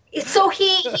 So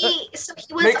he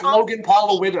was Make Logan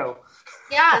Paul a widow.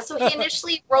 Yeah, so he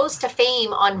initially rose to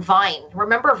fame on Vine.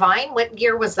 Remember Vine? What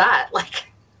year was that? Like,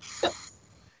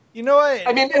 you know what?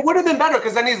 I mean, it would have been better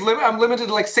because then I'm limited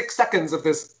to like 6 seconds of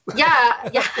this. Yeah,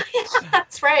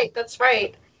 that's right.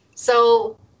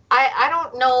 So I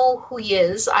don't know who he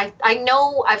is. I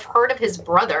know I've heard of his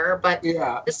brother, but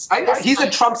he's a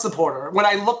Trump supporter. When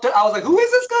I looked at, I was like, who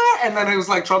is this guy? And then it was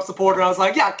like Trump supporter. I was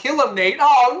like, yeah, kill him, Nate.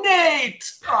 Oh, Nate.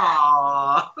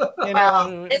 Aww.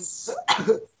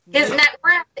 His net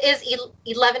worth is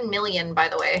 11 million, by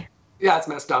the way. Yeah, it's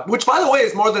messed up. Which, by the way,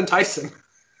 is more than Tyson.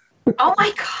 Oh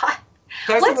my God!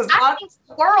 Tyson What's happening to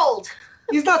the world?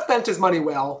 He's not spent his money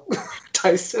well,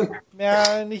 Tyson.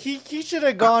 Man, he should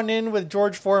have gone in with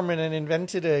George Foreman and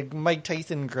invented a Mike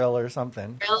Tyson grill or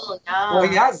something. Grill, yeah. Well,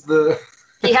 he has a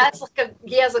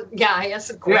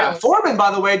grill. Yeah, Foreman, by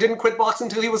the way, didn't quit boxing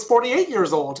until he was 48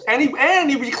 years old, and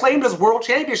he reclaimed his world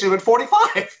championship at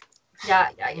 45. Yeah.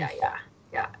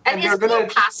 And is he a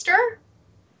pastor?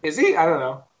 Is he? I don't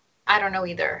know. I don't know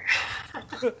either.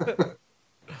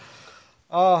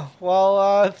 Oh,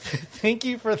 well, thank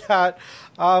you for that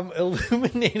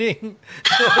illuminating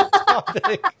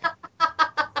topic.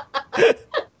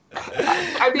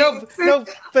 I mean,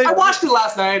 but I watched it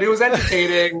last night. It was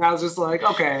entertaining. I was just like,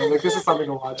 okay, like this is something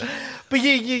to watch. But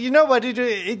you know what? We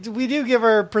do give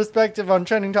our perspective on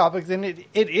trending topics, and it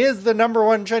is the number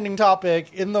one trending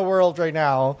topic in the world right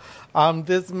now.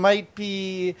 This might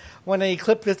be, when I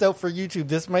clip this out for YouTube,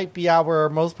 this might be our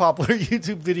most popular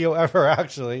YouTube video ever,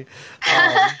 actually.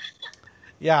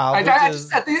 Just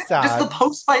the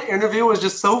post-fight interview was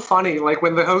just so funny. Like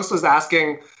when the host was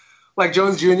asking, like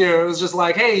Jones Jr., it was just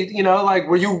like, hey, like,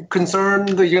 were you concerned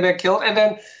that you're gonna get killed? And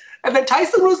then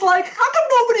Tyson was like, how come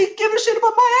nobody give a shit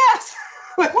about my ass?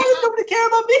 Like, why does nobody care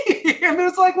about me? And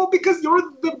it's like, well, because you're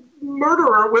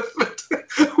murderer with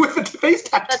with a face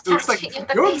tattoo. It's like,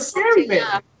 you're the scary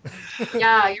man.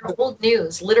 Yeah, you're old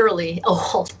news, literally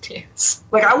old news.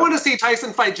 Like, I want to see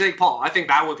Tyson fight Jake Paul. I think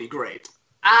that would be great.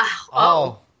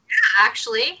 Yeah,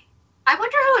 actually. I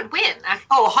wonder who would win.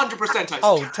 100% Tyson.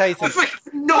 Oh, Tyson. It's like,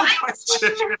 no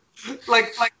question.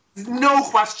 like, no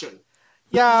question.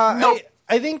 Yeah, No.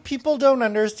 I think people don't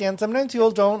understand. Sometimes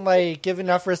people don't like give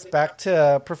enough respect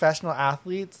to professional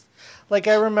athletes. Like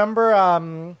I remember,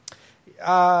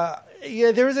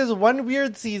 there was this one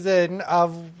weird season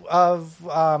of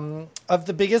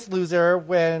The Biggest Loser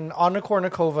when Anna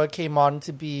Kournikova came on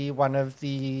to be one of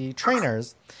the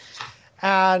trainers.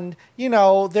 And, you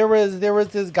know, there was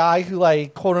this guy who,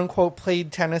 like, quote unquote,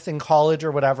 played tennis in college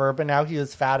or whatever, but now he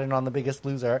was fat and on The Biggest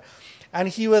Loser. And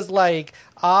he was like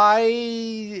trying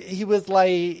to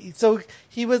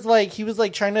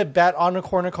bet Anna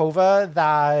Kournikova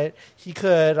that he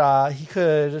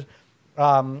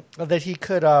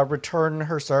could return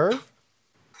her serve.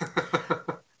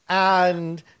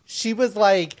 And she was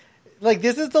like,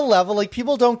 this is the level, like,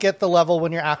 people don't get the level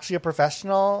when you're actually a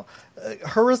professional.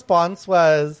 Her response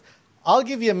was, I'll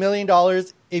give you $1 million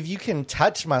if you can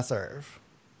touch my serve.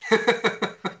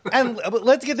 And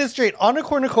let's get this straight. Anna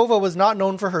Kournikova was not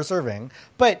known for her serving,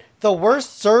 but the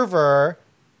worst server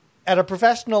at a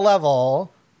professional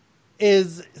level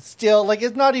is still, like,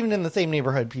 it's not even in the same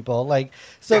neighborhood, people. Like,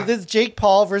 so this Jake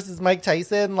Paul versus Mike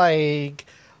Tyson, like...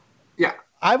 Yeah.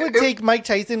 I would take Mike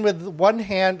Tyson with one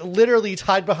hand literally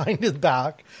tied behind his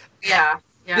back. Yeah.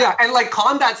 Yeah, and, like,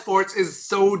 combat sports is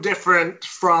so different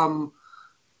from,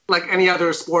 like, any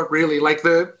other sport, really. Like,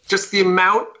 the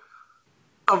amount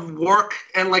of work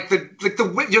and, like, the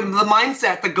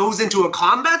mindset that goes into a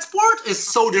combat sport is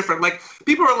so different. Like,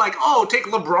 people are like, oh, take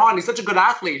LeBron, he's such a good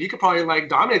athlete, he could probably, like,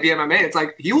 dominate the MMA. It's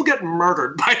like, he will get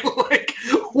murdered by, like,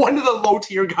 one of the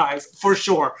low-tier guys, for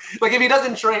sure. Like, if he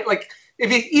doesn't train, like,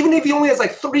 even if he only has,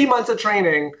 like, 3 months of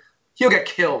training, he'll get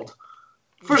killed.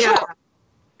 For sure.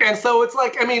 And so it's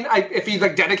like, I mean, if he,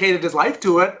 like, dedicated his life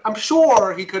to it, I'm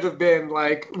sure he could have been,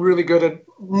 like, really good at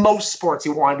most sports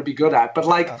he wanted to be good at. But,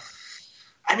 like...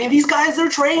 I mean, these guys are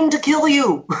trained to kill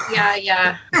you.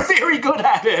 Yeah. They're very good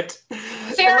at it.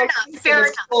 Fair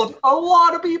enough. Killed a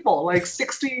lot of people, like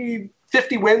 50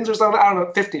 wins or something. I don't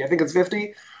know, 50. I think it's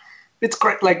 50. It's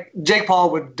great. Like, Jake Paul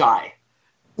would die.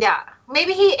 Yeah.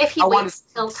 Maybe if he waits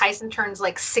until Tyson turns,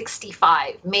 like,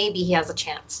 65, maybe he has a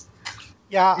chance.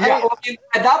 Yeah. Well, I mean,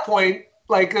 at that point,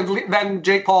 like, then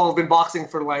Jake Paul has been boxing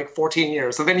for, like, 14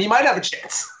 years, so then he might have a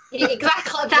chance.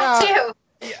 Exactly. That too.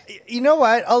 You know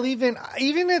what? I'll even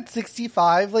at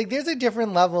 65, like, there's a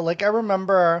different level. Like, I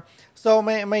remember, so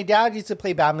my dad used to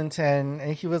play badminton,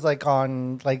 and he was, like,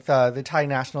 on, like, the Thai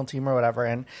national team or whatever.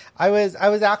 And I was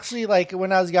actually, like,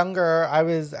 when I was younger, I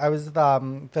was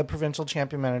the provincial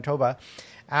champion Manitoba.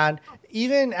 And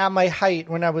even at my height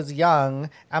when I was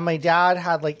young, and my dad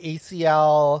had, like,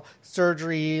 ACL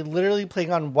surgery, literally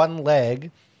playing on one leg.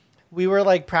 We were,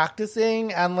 like,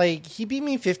 practicing, and, like, he beat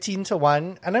me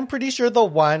 15-1, and I'm pretty sure the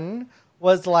one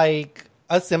was, like,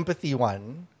 a sympathy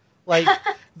one. Like,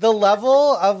 the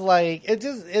level of, like, it's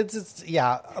just,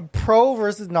 pro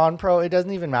versus non-pro, it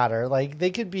doesn't even matter. Like, they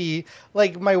could be,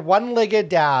 like, my one-legged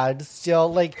dad still,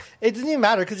 like, it doesn't even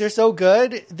matter, because they're so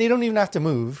good, they don't even have to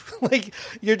move. Like,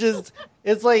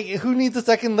 it's like, who needs a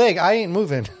second leg? I ain't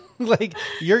moving. Like,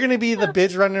 you're gonna be the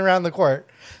bitch running around the court.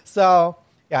 So...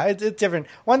 yeah, it's different.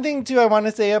 One thing, too, I want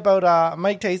to say about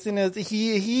Mike Tyson is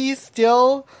he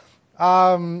should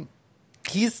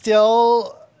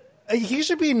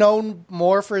be known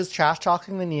more for his trash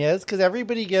talking than he is, because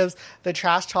everybody gives the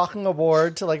trash talking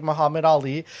award to, like, Muhammad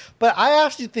Ali. But I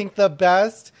actually think the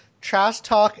best trash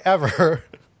talk ever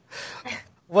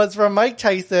was from Mike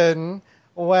Tyson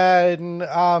when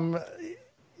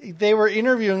they were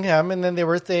interviewing him, and then they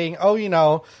were saying, oh, you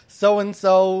know,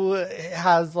 so-and-so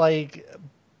has, like...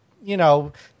 you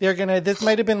know, this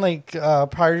might have been, like,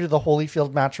 prior to the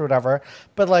Holyfield match or whatever,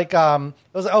 but, like, it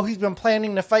was, oh, he's been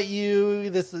planning to fight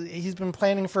you. He's been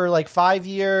planning for, like, 5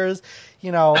 years.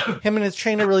 You know, him and his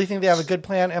trainer really think they have a good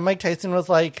plan. And Mike Tyson was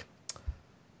like,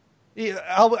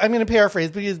 I'm going to paraphrase,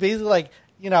 but he was basically like,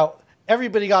 you know,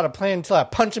 everybody got a plan until I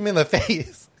punch him in the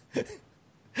face.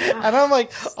 And I'm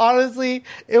like, honestly,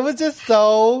 it was just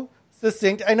so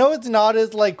succinct. I know it's not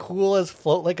as, like, cool as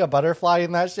Float Like a Butterfly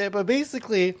and that shit, but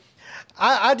basically...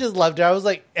 I just loved it. I was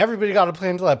like, everybody got a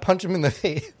plan until I punch him in the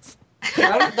face.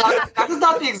 That is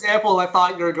not the example I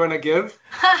thought you were going to give.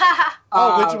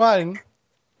 Which one?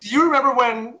 Do you remember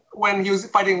when he was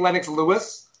fighting Lennox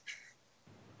Lewis?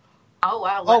 Oh,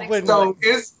 wow. So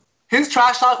His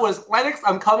trash talk was, Lennox,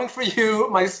 I'm coming for you.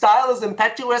 My style is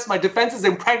impetuous. My defense is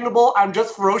impregnable. I'm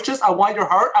just ferocious. I want your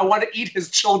heart. I want to eat his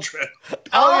children.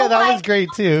 Oh yeah, that was great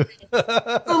too.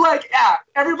 So like, yeah,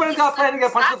 everybody's got a plan to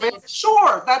get punched in the face.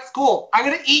 Sure, that's cool. I'm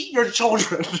going to eat your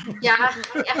children. Yeah.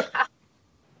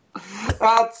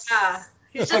 That's...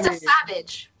 He's just a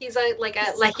savage. He's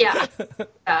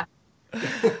yeah.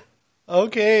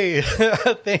 Okay,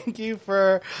 thank you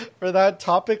for that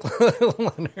topic,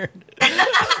 Leonard.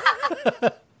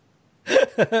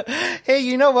 Hey,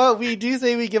 you know what? We do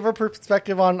say we give our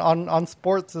perspective on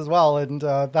sports as well, and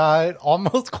that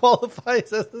almost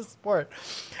qualifies as a sport.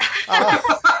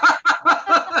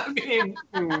 I mean...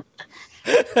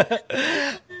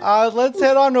 Let's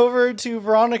head on over to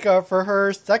Veronica for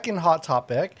her second hot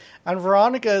topic. And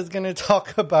Veronica is going to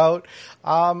talk about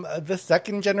the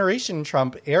second generation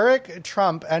Trump, Eric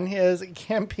Trump, and his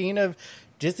campaign of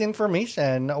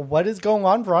disinformation. What is going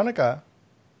on, Veronica?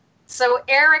 So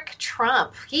Eric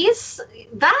Trump,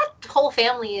 that whole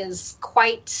family is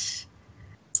quite...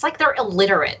 It's like they're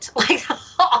illiterate, like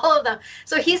all of them.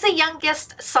 So he's the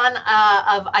youngest son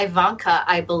of Ivanka,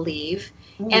 I believe.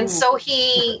 And so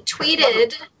he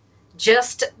tweeted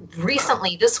just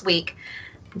recently this week,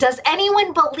 does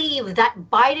anyone believe that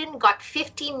Biden got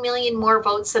 15 million more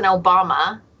votes than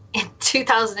Obama in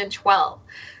 2012?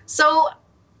 So,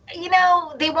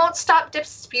 they won't stop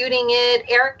disputing it.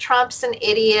 Eric Trump's an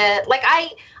idiot. Like, I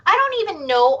don't even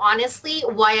know, honestly,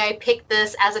 why I picked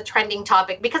this as a trending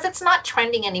topic, because it's not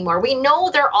trending anymore. We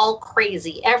know they're all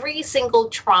crazy. Every single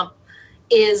Trump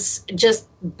is just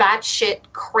batshit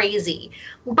crazy.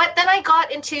 But then I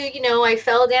got into, I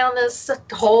fell down this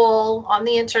hole on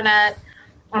the internet.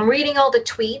 I'm reading all the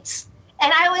tweets,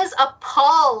 and I was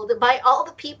appalled by all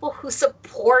the people who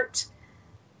support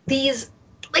this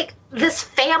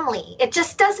family. It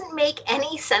just doesn't make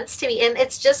any sense to me, and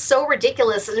it's just so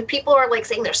ridiculous. And people are like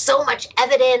saying there's so much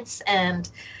evidence, and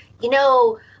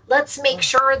let's make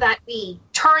sure that we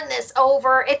turn this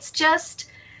over. It's just...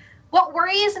 What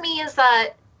worries me is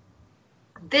that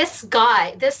this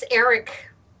guy, this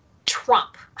Eric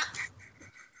Trump,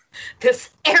 it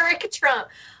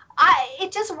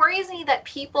just worries me that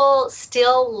people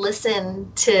still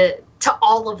listen to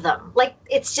all of them. Like,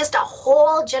 it's just a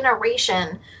whole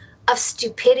generation of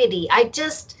stupidity.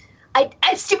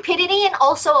 Stupidity, and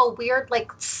also a weird,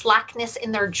 slackness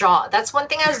in their jaw. That's one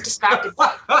thing I was distracted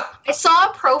by. I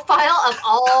saw a profile of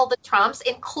all the Trumps,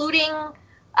 including...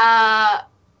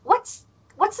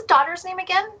 What's the daughter's name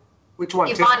again? Which one?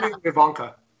 Ivana. Tiffany or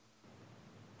Ivanka?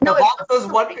 No,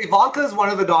 Ivanka's one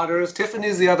of the daughters.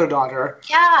 Tiffany's the other daughter.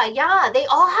 Yeah. They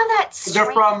all have that strange...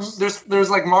 They're from... There's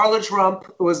like Marla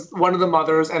Trump was one of the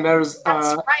mothers, and there's...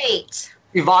 That's right.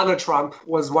 Ivana Trump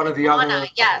was one of the other...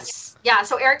 Yes. Yeah,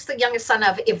 so Eric's the youngest son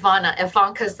of Ivana.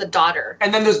 Ivanka's the daughter.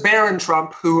 And then there's Barron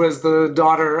Trump, who is the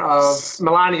daughter of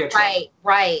Melania Trump.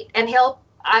 Right. And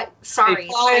a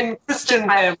fine Christian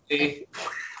family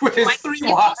with his 3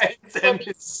 wives and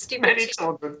his many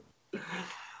children.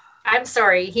 I'm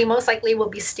sorry. He most likely will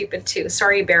be stupid too.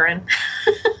 Sorry, Barron.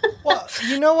 Well,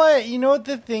 you know what? You know what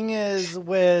the thing is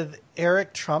with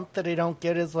Eric Trump that I don't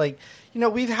get is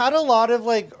we've had a lot of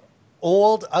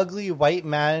old, ugly white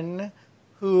men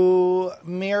who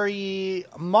marry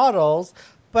models,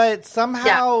 but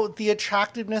somehow the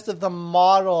attractiveness of the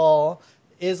model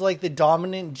is the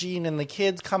dominant gene, and the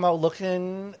kids come out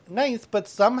looking nice, but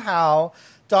somehow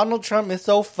Donald Trump is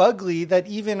so fugly that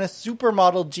even a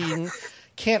supermodel gene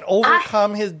can't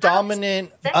overcome his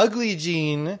dominant ugly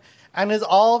gene, and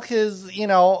all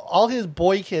his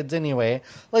boy kids anyway.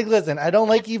 Listen, I don't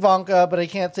like Ivanka, but I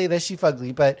can't say that she's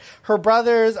fugly, but her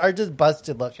brothers are just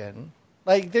busted looking.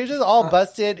 They're just all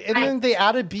busted, and then they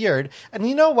add a beard. And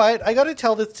you know what? I gotta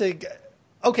tell this to...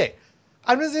 Okay,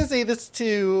 I'm just going to say this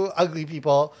to ugly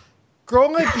people.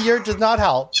 Growing a beard does not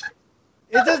help.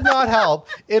 It does not help.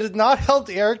 It has not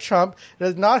helped Eric Trump. It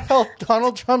has not helped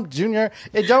Donald Trump Jr.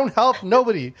 It don't help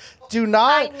nobody. Do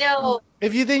not... I know.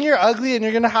 If you think you're ugly and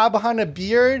you're going to hide behind a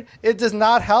beard, it does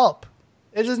not help.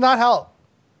 It does not help.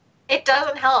 It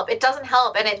doesn't help. It doesn't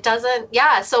help. And it doesn't...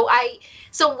 Yeah, so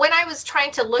when I was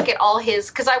trying to look at all his...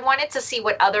 Because I wanted to see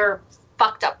what other...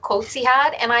 fucked up quotes he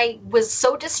had, and I was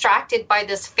so distracted by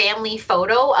this family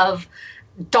photo of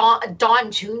Don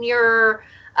Jr.,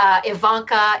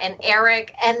 Ivanka, and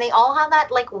Eric, and they all have that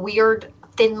weird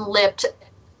thin-lipped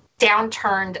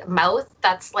downturned mouth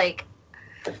that's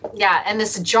and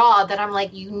this jaw that I'm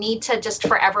you need to just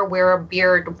forever wear a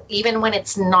beard even when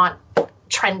it's not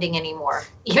trending anymore,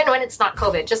 even when it's not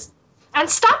COVID. And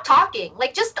stop talking,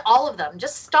 just all of them,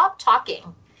 just stop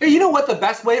talking. Hey, you know what the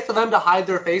best way for them to hide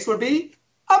their face would be?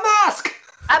 A mask!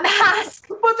 A mask.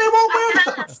 But they won't wear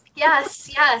them. Yes.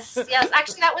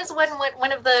 Actually, that was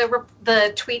one of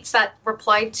the tweets that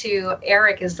replied to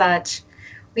Eric is that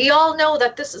we all know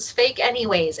that this is fake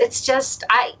anyways. It's just,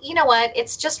 you know what?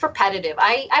 It's just repetitive.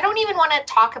 I don't even want to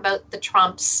talk about the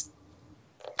Trumps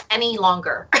any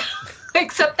longer.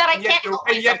 Except that I can't help myself.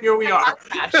 And yet here we are.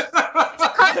 It's a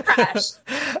car crash.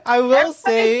 I will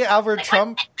say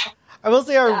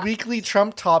our weekly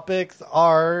Trump topics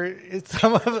are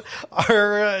some of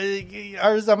our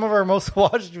most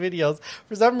watched videos.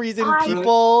 For some reason,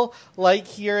 people like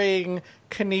hearing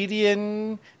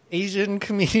Canadian Asian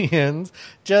comedians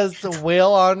just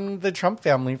wail on the Trump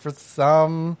family for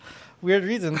some weird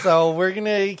reason. So we're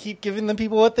gonna keep giving the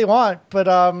people what they want, but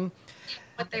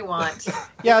what they want.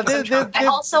 Yeah, I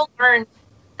also learned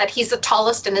that he's the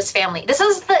tallest in his family. This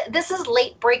is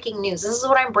late breaking news. This is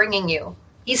what I'm bringing you.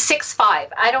 He's 6'5".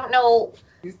 I don't know.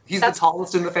 He's the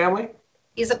tallest in the family.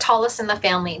 He's the tallest in the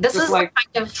family. This just is like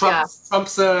kind of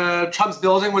Trump's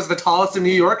building was the tallest in New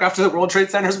York after the World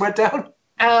Trade Centers went down.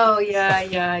 Oh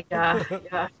yeah.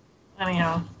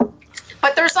 Anyhow.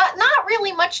 But there's not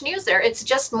really much news there. It's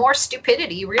just more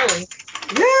stupidity, really.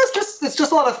 Yeah, it's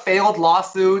just a lot of failed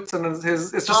lawsuits, and it's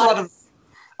just a lot of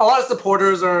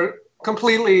supporters are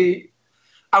completely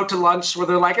out to lunch where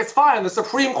they're like, it's fine, the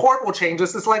Supreme Court will change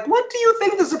this. It's like, what do you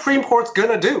think the Supreme Court's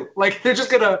gonna do? Like, they're just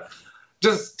gonna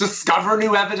just discover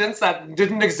new evidence that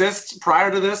didn't exist prior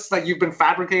to this that you've been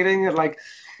fabricating, and like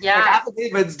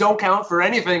affidavits don't count for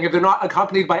anything if they're not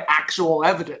accompanied by actual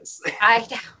evidence.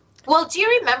 Well, do you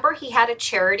remember he had a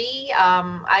charity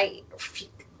a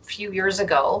few years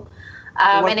ago,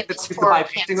 and it was for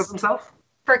painting of himself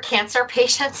for cancer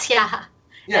patients? Yeah.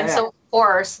 So of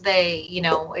course they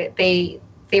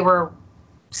were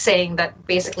saying that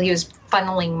basically he was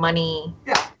funneling money.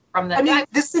 Yeah. From the. I mean,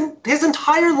 his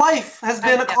entire life has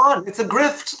been a con. It's a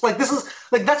grift. Like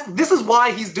this is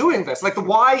why he's doing this. Like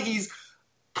why he's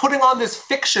putting on this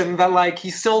fiction that like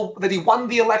that he won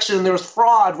the election and there was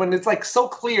fraud when it's like so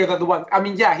clear that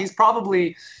he's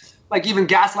probably like even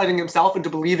gaslighting himself into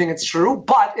believing it's true,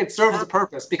 but it serves a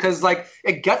purpose because like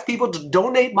it gets people to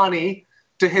donate money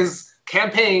to his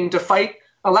campaign to fight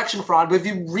election fraud. But if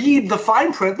you read the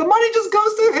fine print, the money just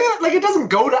goes to him. Like it doesn't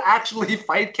go to actually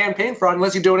fight campaign fraud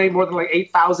unless you donate more than like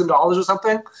 $8,000 or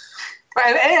something.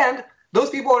 And those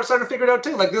people are starting to figure it out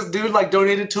too. Like this dude like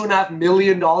donated $2.5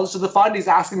 million to the fund. He's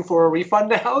asking for a refund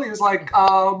now. He was like,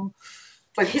 like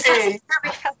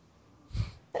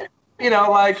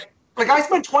I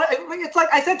spent it's like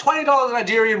I said $20 on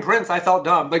Nigerian prince. I felt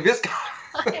dumb. Like this guy.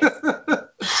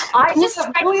 I just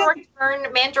tried to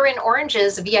return mandarin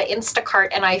oranges via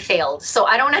Instacart and I failed. So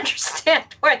I don't understand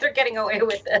why they're getting away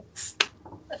with this.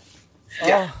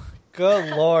 Oh,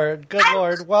 good Lord.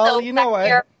 Well, you know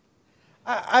what?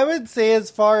 I would say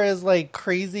as far as like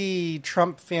crazy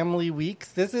Trump family weeks,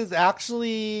 this is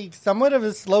actually somewhat of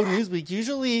a slow news week.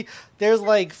 Usually there's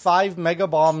like 5 mega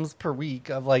bombs per week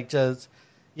of like just,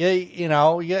 you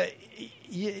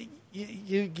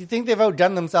think they've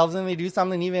outdone themselves and they do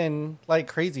something even like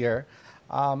crazier.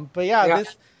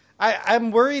 This, I'm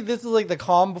worried this is like the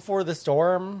calm before the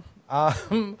storm.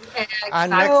 And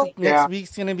next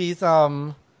week's going to be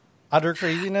some utter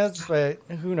craziness, but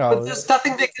who knows? But there's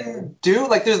nothing they can do.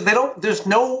 Like there's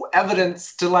no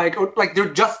evidence to like they're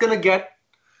just gonna get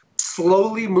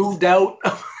slowly moved out.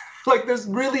 Like there's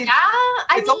really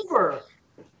it's over.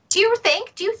 Do you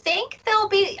think they'll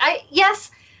be?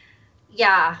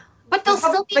 But they'll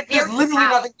still be. Like, there's literally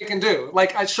nothing they can do.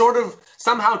 Like I short of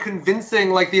somehow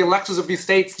convincing like the electors of these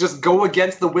states just go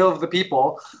against the will of the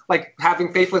people, like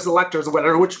having faithless electors or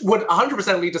whatever, which would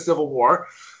 100% lead to civil war.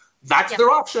 That's their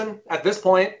option at this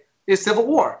point is civil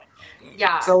war.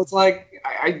 Yeah. So it's like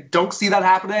I don't see that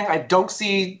happening. I don't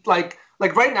see like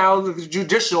right now the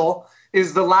judicial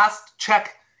is the last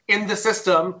check in the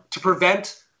system to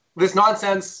prevent this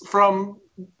nonsense from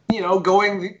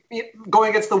going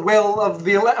against the will of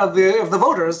the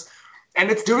voters,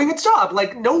 and it's doing its job.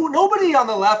 Like nobody on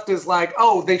the left is like,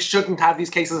 oh, they shouldn't have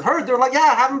these cases heard. They're like,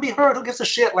 yeah, have them be heard. Who gives a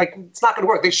shit? Like it's not going to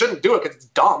work. They shouldn't do it because it's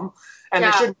dumb. And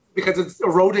they shouldn't because it's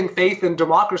eroding faith in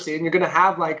democracy. And you're going to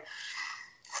have like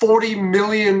 40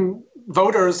 million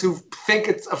voters who think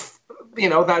it's,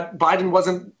 that Biden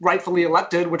wasn't rightfully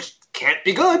elected, which can't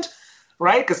be good,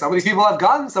 right? Because some of these people have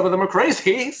guns. Some of them are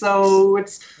crazy. So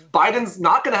Biden's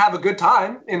not going to have a good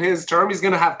time in his term. He's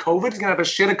going to have COVID. He's going to have a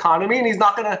shit economy. And he's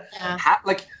not going to have,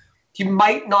 he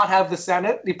might not have the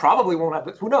Senate. He probably won't have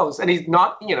it. Who knows? And he's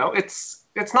not, it's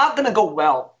not going to go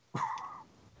well.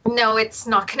 No, it's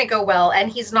not going to go well,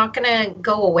 and he's not going to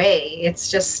go away. It's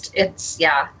just, All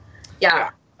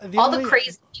the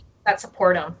crazy people that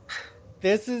support him.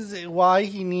 this is why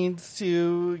he needs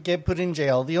to get put in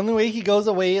jail. The only way he goes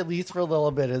away, at least for a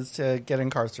little bit, is to get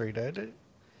incarcerated.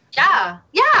 Yeah.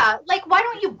 Like, why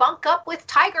don't you bunk up with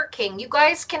Tiger King? You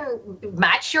guys can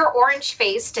match your orange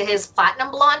face to his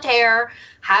platinum blonde hair,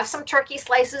 have some turkey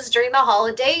slices during the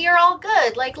holiday. You're all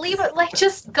good. Like, leave it. Like,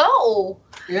 just go.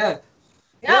 Yeah.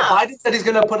 Biden said he's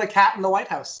going to put a cat in the White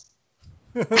House.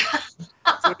 So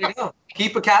there you go.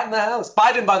 Keep a cat in the house.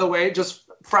 Biden, by the way, just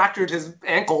fractured his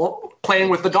ankle playing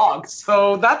with the dog.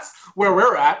 So that's where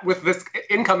we're at with this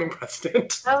incoming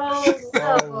president. Oh,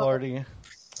 no. Oh, Lordy.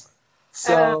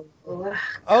 So,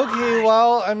 okay,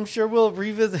 well, I'm sure we'll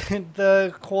revisit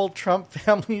the whole Trump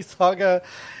family saga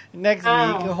next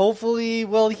week. Hopefully,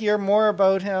 we'll hear more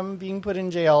about him being put in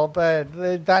jail,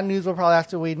 but that news will probably have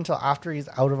to wait until after he's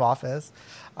out of office.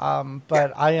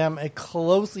 But I am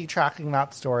closely tracking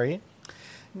that story.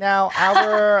 Now,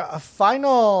 our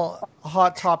final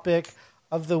hot topic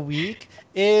of the week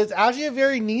is actually a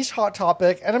very niche hot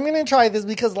topic, and I'm going to try this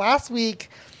because last week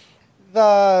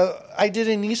I did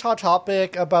a niche hot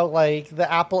topic about like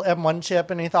the Apple M1 chip,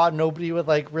 and I thought nobody would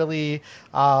like really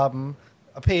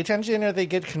pay attention or they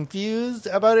get confused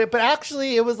about it. But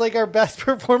actually, it was like our best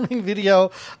performing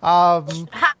video,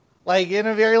 like in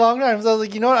a very long time. So I was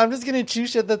like, you know what? I'm just gonna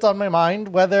choose shit that's on my mind,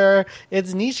 whether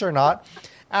it's niche or not.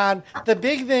 And the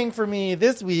big thing for me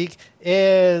this week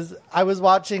is I was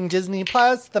watching Disney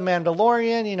Plus, The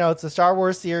Mandalorian. You know, it's a Star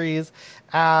Wars series,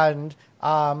 and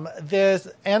this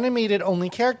animated only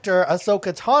character,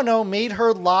 Ahsoka Tano, made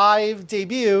her live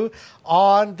debut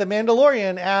on The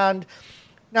Mandalorian. And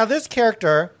now this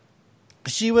character,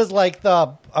 she was like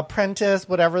the apprentice,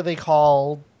 whatever they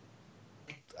call,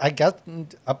 I guess,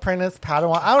 apprentice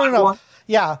Padawan. I don't know.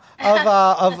 Yeah.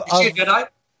 Is she a Jedi?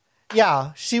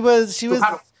 Yeah, she was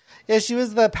Yeah, she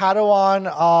was the Padawan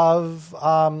of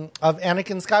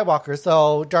Anakin Skywalker,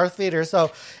 so Darth Vader.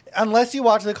 So unless you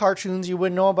watch the cartoons, you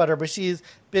wouldn't know about her, but she's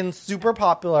been super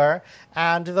popular.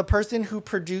 And the person who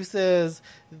produces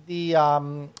the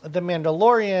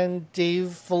Mandalorian, Dave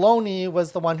Filoni,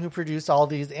 was the one who produced all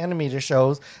these animated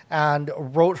shows and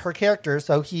wrote her character,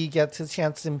 so he gets his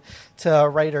chance to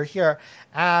write her here.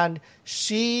 And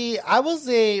I will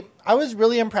say, I was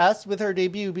really impressed with her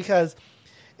debut because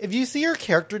if you see her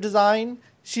character design,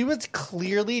 she was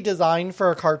clearly designed for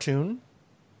a cartoon.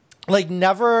 Like,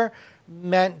 never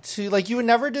meant to... Like, you would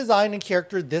never design a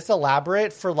character this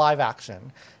elaborate for live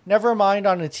action. Never mind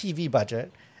on a TV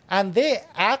budget. And they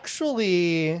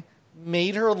actually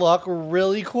made her look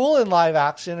really cool in live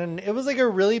action. And it was, like, a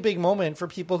really big moment for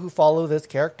people who follow this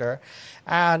character.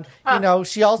 And, you know,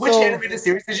 she also... Which animated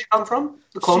series did she come from?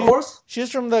 The Clone Wars? She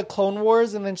was from the Clone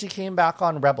Wars, and then she came back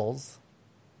on Rebels.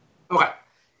 Okay.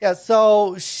 Yeah,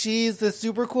 so she's this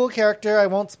super cool character. I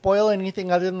won't spoil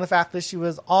anything other than the fact that she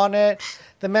was on it.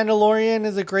 The Mandalorian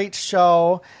is a great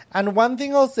show. And one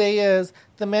thing I'll say is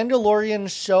The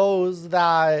Mandalorian shows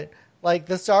that, like,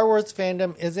 the Star Wars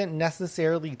fandom isn't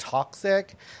necessarily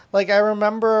toxic. Like, I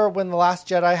remember when The Last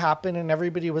Jedi happened and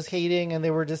everybody was hating and they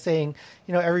were just saying,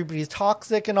 you know, everybody's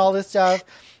toxic and all this stuff.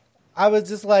 I was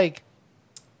just like,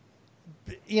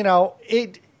 you know,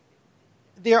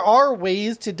 there are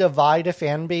ways to divide a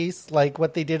fan base, like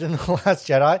what they did in The Last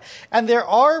Jedi. And there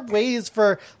are ways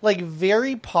for, like,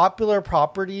 very popular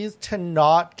properties to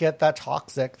not get that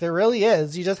toxic. There really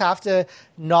is. You just have to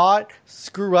not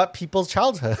screw up people's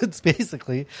childhoods,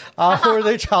 basically, or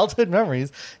their childhood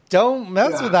memories. Don't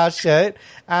mess with that shit,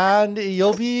 and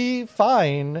you'll be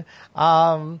fine.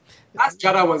 Last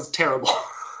Jedi was terrible.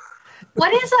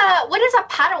 What is a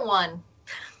Padawan?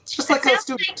 It's just like a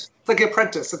student. It's like an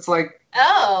apprentice. It's like...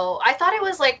 Oh, I thought it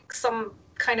was like some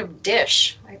kind of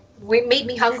dish. It made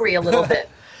me hungry a little bit.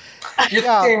 You're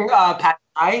thinking pad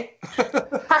thai?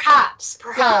 Perhaps.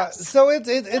 Yeah, so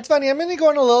it's funny. I'm going to go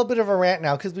on a little bit of a rant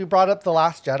now because we brought up The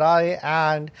Last Jedi.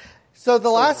 And so The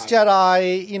Last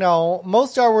Jedi, you know,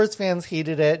 most Star Wars fans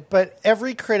hated it, but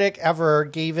every critic ever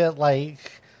gave it, like,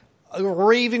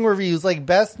 raving reviews, like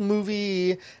best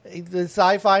movie, the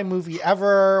sci-fi movie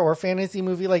ever, or fantasy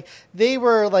movie. Like, they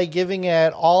were like giving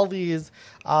it all these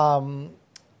I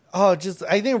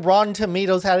think Rotten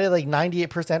Tomatoes had it like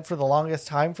 98% for the longest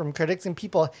time from critics, and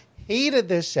people hated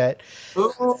this shit.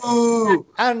 Ooh.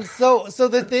 And so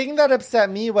the thing that upset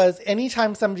me was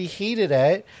anytime somebody hated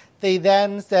it, they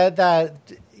then said that,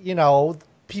 you know,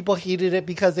 people hated it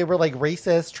because they were like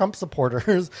racist Trump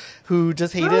supporters who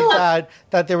just hated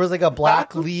that there was like a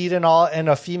black lead and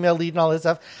a female lead and all this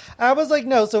stuff. And I was like,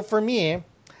 no. So for me,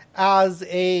 as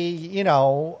a, you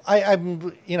know,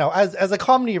 I'm, you know, as a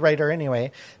comedy writer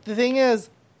anyway, the thing is,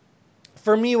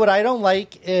 for me, what I don't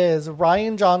like is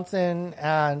Ryan Johnson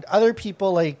and other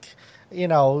people like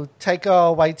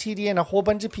Taika Waititi and a whole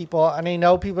bunch of people, and I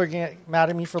know people are getting mad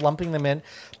at me for lumping them in,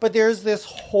 but there's this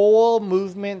whole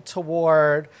movement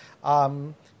toward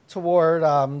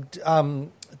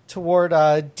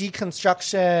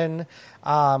deconstruction,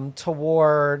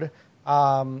 toward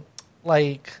I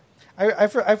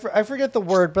forget the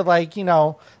word, but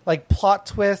like plot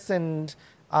twists, and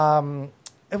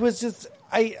it was just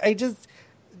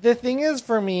the thing is,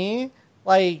 for me,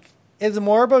 it's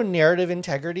more about narrative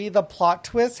integrity. The plot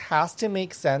twist has to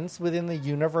make sense within the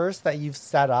universe that you've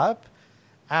set up.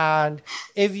 And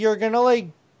if you're going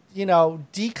to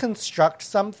deconstruct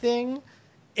something,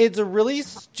 it's a really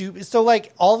stupid. So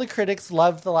all the critics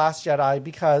loved The Last Jedi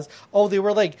because, they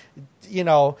were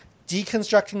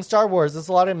deconstructing Star Wars. There's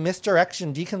a lot of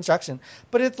misdirection, deconstruction.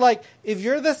 But it's if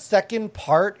you're the second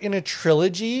part in a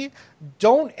trilogy,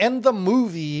 don't end the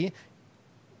movie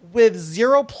with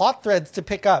zero plot threads to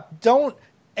pick up. Don't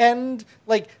end,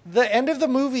 the end of the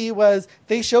movie was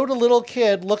they showed a little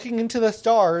kid looking into the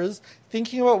stars,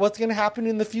 thinking about what's going to happen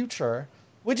in the future,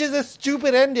 which is a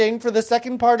stupid ending for the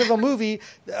second part of a movie,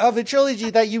 of a trilogy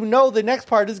that the next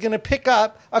part is going to pick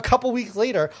up a couple weeks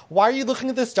later. Why are you looking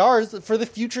at the stars for the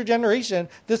future generation?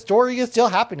 The story is still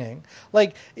happening.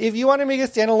 If you want to make a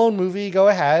standalone movie, go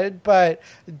ahead, but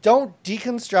don't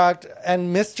deconstruct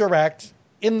and misdirect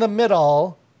in the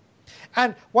middle.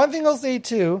 And one thing I'll say,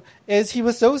 too, is he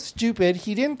was so stupid,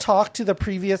 he didn't talk to the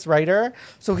previous writer.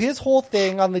 So his whole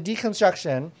thing on the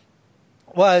deconstruction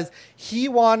was he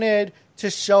wanted to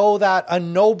show that a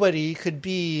nobody could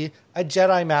be a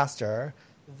Jedi Master.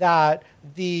 That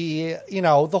the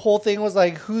whole thing was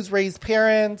who's raised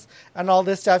parents and all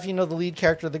this stuff, the lead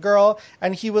character, the girl.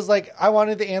 And he was I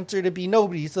wanted the answer to be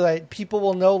nobody so that people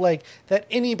will know that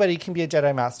anybody can be a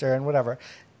Jedi Master and whatever.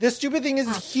 The stupid thing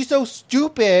is he's so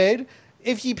stupid.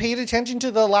 If he paid attention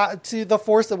to the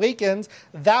Force Awakens,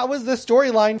 that was the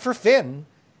storyline for Finn.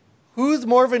 Who's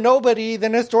more of a nobody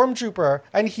than a stormtrooper?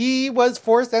 And he was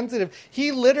Force sensitive.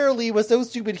 He literally was so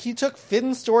stupid. He took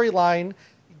Finn's storyline,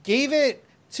 gave it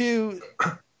to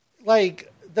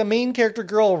the main character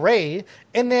girl Rey,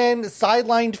 and then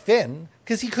sidelined Finn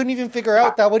because he couldn't even figure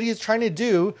out that what he was trying to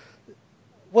do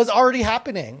was already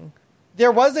happening.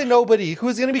 There was a nobody who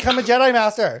was going to become a Jedi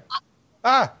Master.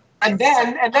 And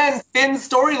then Finn's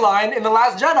storyline in The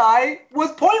Last Jedi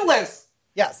was pointless.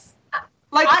 Yes.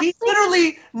 He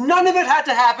literally, none of it had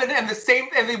to happen, and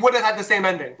they would have had the same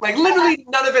ending. Literally,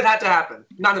 none of it had to happen.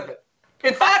 None of it.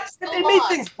 In fact, it made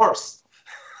things worse.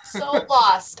 So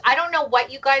lost. I don't know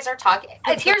what you guys are talking.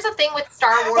 Here's the thing with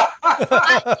Star Wars.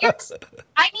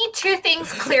 I need two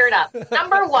things cleared up.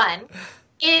 Number one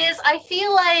is I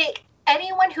feel like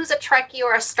anyone who's a Trekkie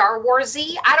or a Star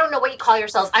Warsy, I don't know what you call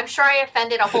yourselves. I'm sure I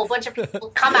offended a whole bunch of people.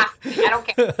 Come after me. I don't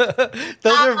care.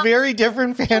 Those are very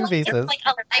different fan bases.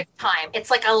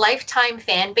 It's like a lifetime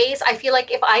fan base. I feel like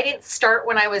if I didn't start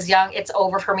when I was young, it's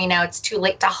over for me now. It's too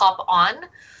late to hop on.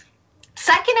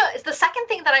 The second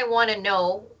thing that I want to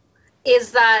know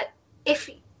is that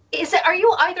are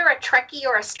you either a Trekkie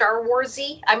or a Star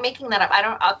Warsy? I'm making that up. I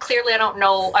don't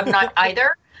know. I'm not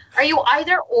either. Are you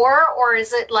either or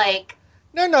is it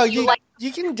No, you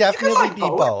can definitely be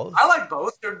both. I like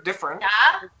both. They're different. Yeah?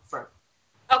 They're different.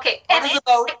 Okay. One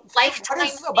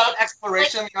is about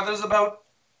exploration, the other is about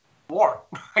war,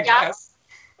 I guess.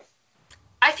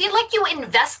 I feel like you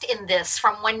invest in this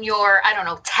from when you're,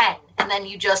 10, and then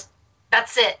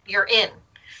that's it, you're in.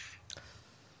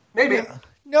 Maybe. Yeah.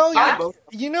 No,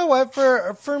 you know what?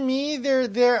 For me,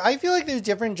 I feel like there's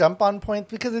different jump on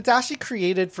points because it's actually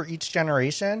created for each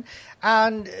generation.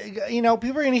 And, people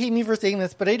are going to hate me for saying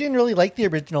this, but I didn't really like the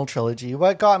original trilogy.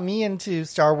 What got me into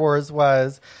Star Wars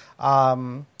was I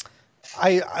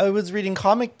was reading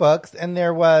comic books, and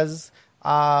there was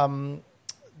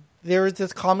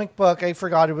this comic book, I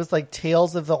forgot, it was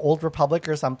Tales of the Old Republic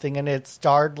or something, and it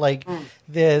starred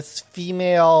this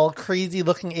female crazy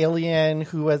looking alien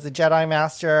who was a Jedi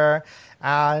Master,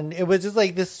 and it was just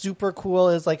this super cool,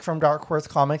 is from Dark Horse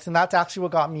Comics, and that's actually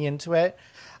what got me into it.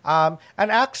 And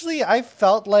actually, I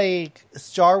felt like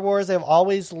Star Wars, I've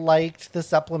always liked the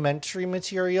supplementary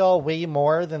material way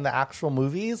more than the actual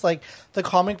movies. The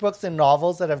comic books and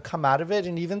novels that have come out of it,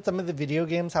 and even some of the video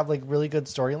games have really good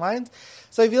storylines.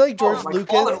 So I feel like George Lucas...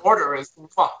 Fallen Order is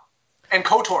fun. And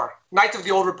KOTOR, Knights of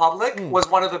the Old Republic, was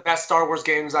one of the best Star Wars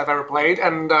games I've ever played.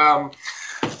 And I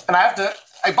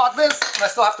bought this, and I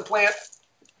still have to play it.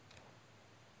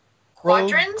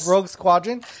 Rogue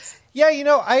Squadron. Yeah,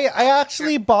 I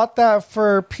actually bought that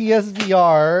for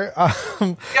PSVR.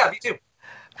 Yeah, me too.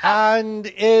 And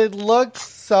it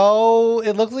looks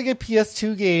like a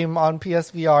PS2 game on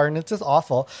PSVR, and it's just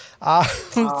awful.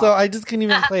 So I just couldn't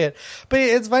even play it. But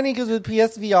it's funny because with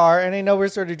PSVR, and I know we're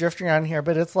sort of drifting around here,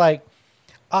 but it's like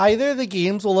either the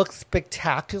games will look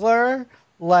spectacular,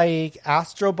 like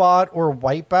Astrobot or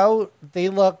Wipeout, they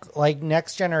look like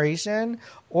next generation,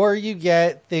 or you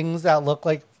get things that look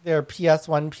like they're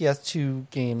PS1, PS2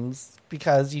 games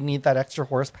because you need that extra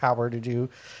horsepower to do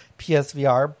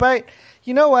PSVR. But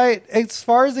you know what? As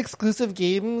far as exclusive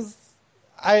games,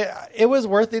 it was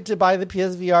worth it to buy the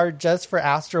PSVR just for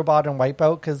Astrobot and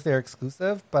Wipeout because they're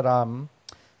exclusive. But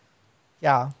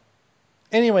yeah.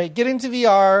 Anyway, get into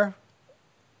VR.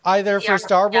 Either for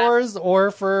Star Wars or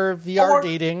for VR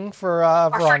dating for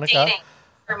Veronica. For dating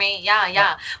for me,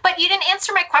 yeah. But you didn't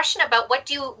answer my question about what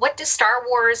do Star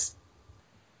Wars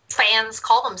fans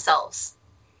call themselves?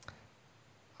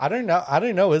 I don't know. I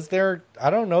don't know. I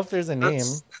don't know if there's a name.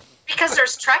 Because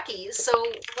there's Trekkies. So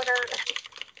what are?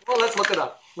 Well, let's look it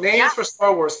up. Names for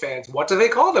Star Wars fans. What do they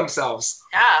call themselves?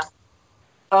 Yeah.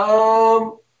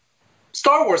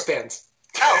 Star Wars fans.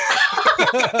 Oh.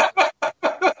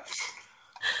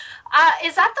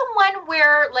 Is that the one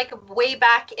where, like, way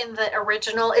back in the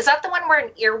original, is that the one where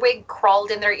an earwig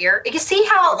crawled in their ear? You see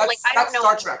how, I don't know.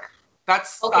 That's Star Trek.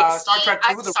 That's Star Trek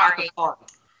 2, The Wrath of Khan.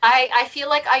 I feel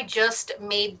like I just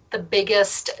made the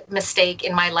biggest mistake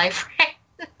in my life.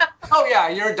 Oh, yeah,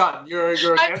 you're done.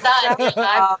 I'm done.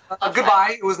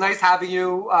 Goodbye. It was nice having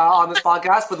you on this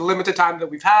podcast for the limited time that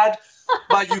we've had.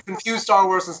 But you confuse Star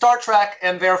Wars and Star Trek,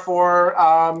 and therefore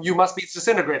you must be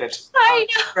disintegrated. I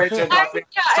know. I feel like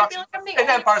I'm the and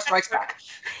Empire Strikes Back.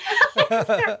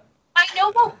 I know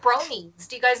about bronies.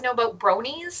 Do you guys know about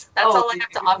bronies? That's all I have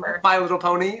to offer. My Little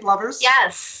Pony lovers?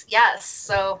 Yes.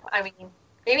 So, I mean,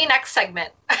 maybe next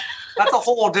segment. That's a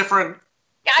whole different...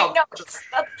 Yeah, I know. That's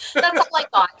all I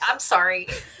got. I'm sorry.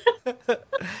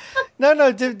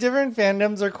 No, different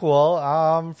fandoms are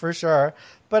cool, for sure.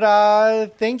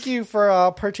 But thank you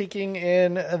for partaking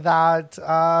in that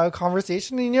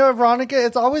conversation. And, you know, Veronica,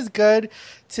 it's always good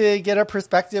to get a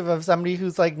perspective of somebody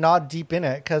who's like not deep in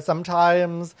it, because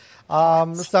sometimes the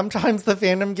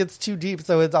fandom gets too deep.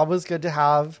 So it's always good to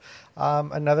have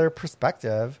another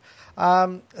perspective.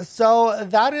 So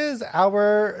that is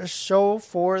our show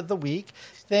for the week.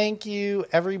 Thank you,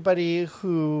 everybody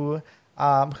who's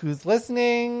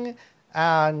listening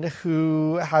and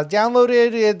who has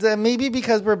downloaded it. Maybe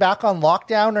because we're back on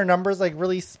lockdown, our numbers like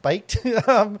really spiked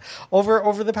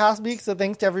over the past week. So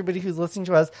thanks to everybody who's listening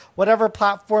to us, whatever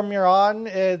platform you're on,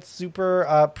 it's super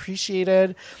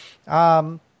appreciated.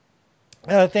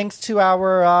 Thanks to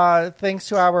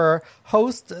our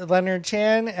host Leonard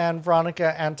Chan and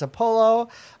Veronica Antipolo.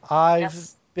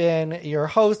 I've been your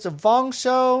host of Vong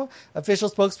Show, official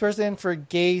spokesperson for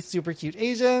Gay Super Cute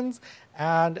Asians.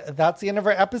 And that's the end of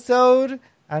our episode,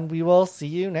 and we will see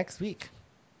you next week.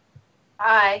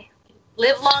 Bye.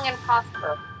 Live long and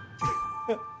prosper.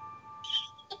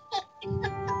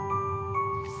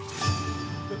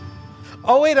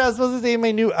 Oh wait, I was supposed to say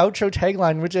my new outro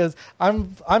tagline, which is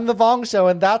I'm the Vong Show,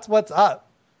 and that's what's up.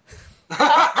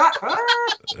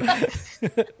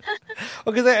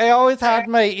 Because I always had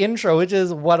my intro, which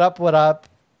is what up,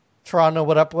 Toronto,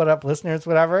 what up, listeners,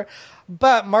 whatever.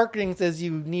 But marketing says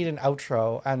you need an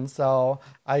outro, and so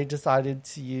I decided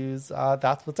to use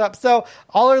that's what's up. So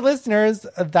all our listeners,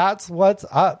 that's what's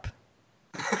up.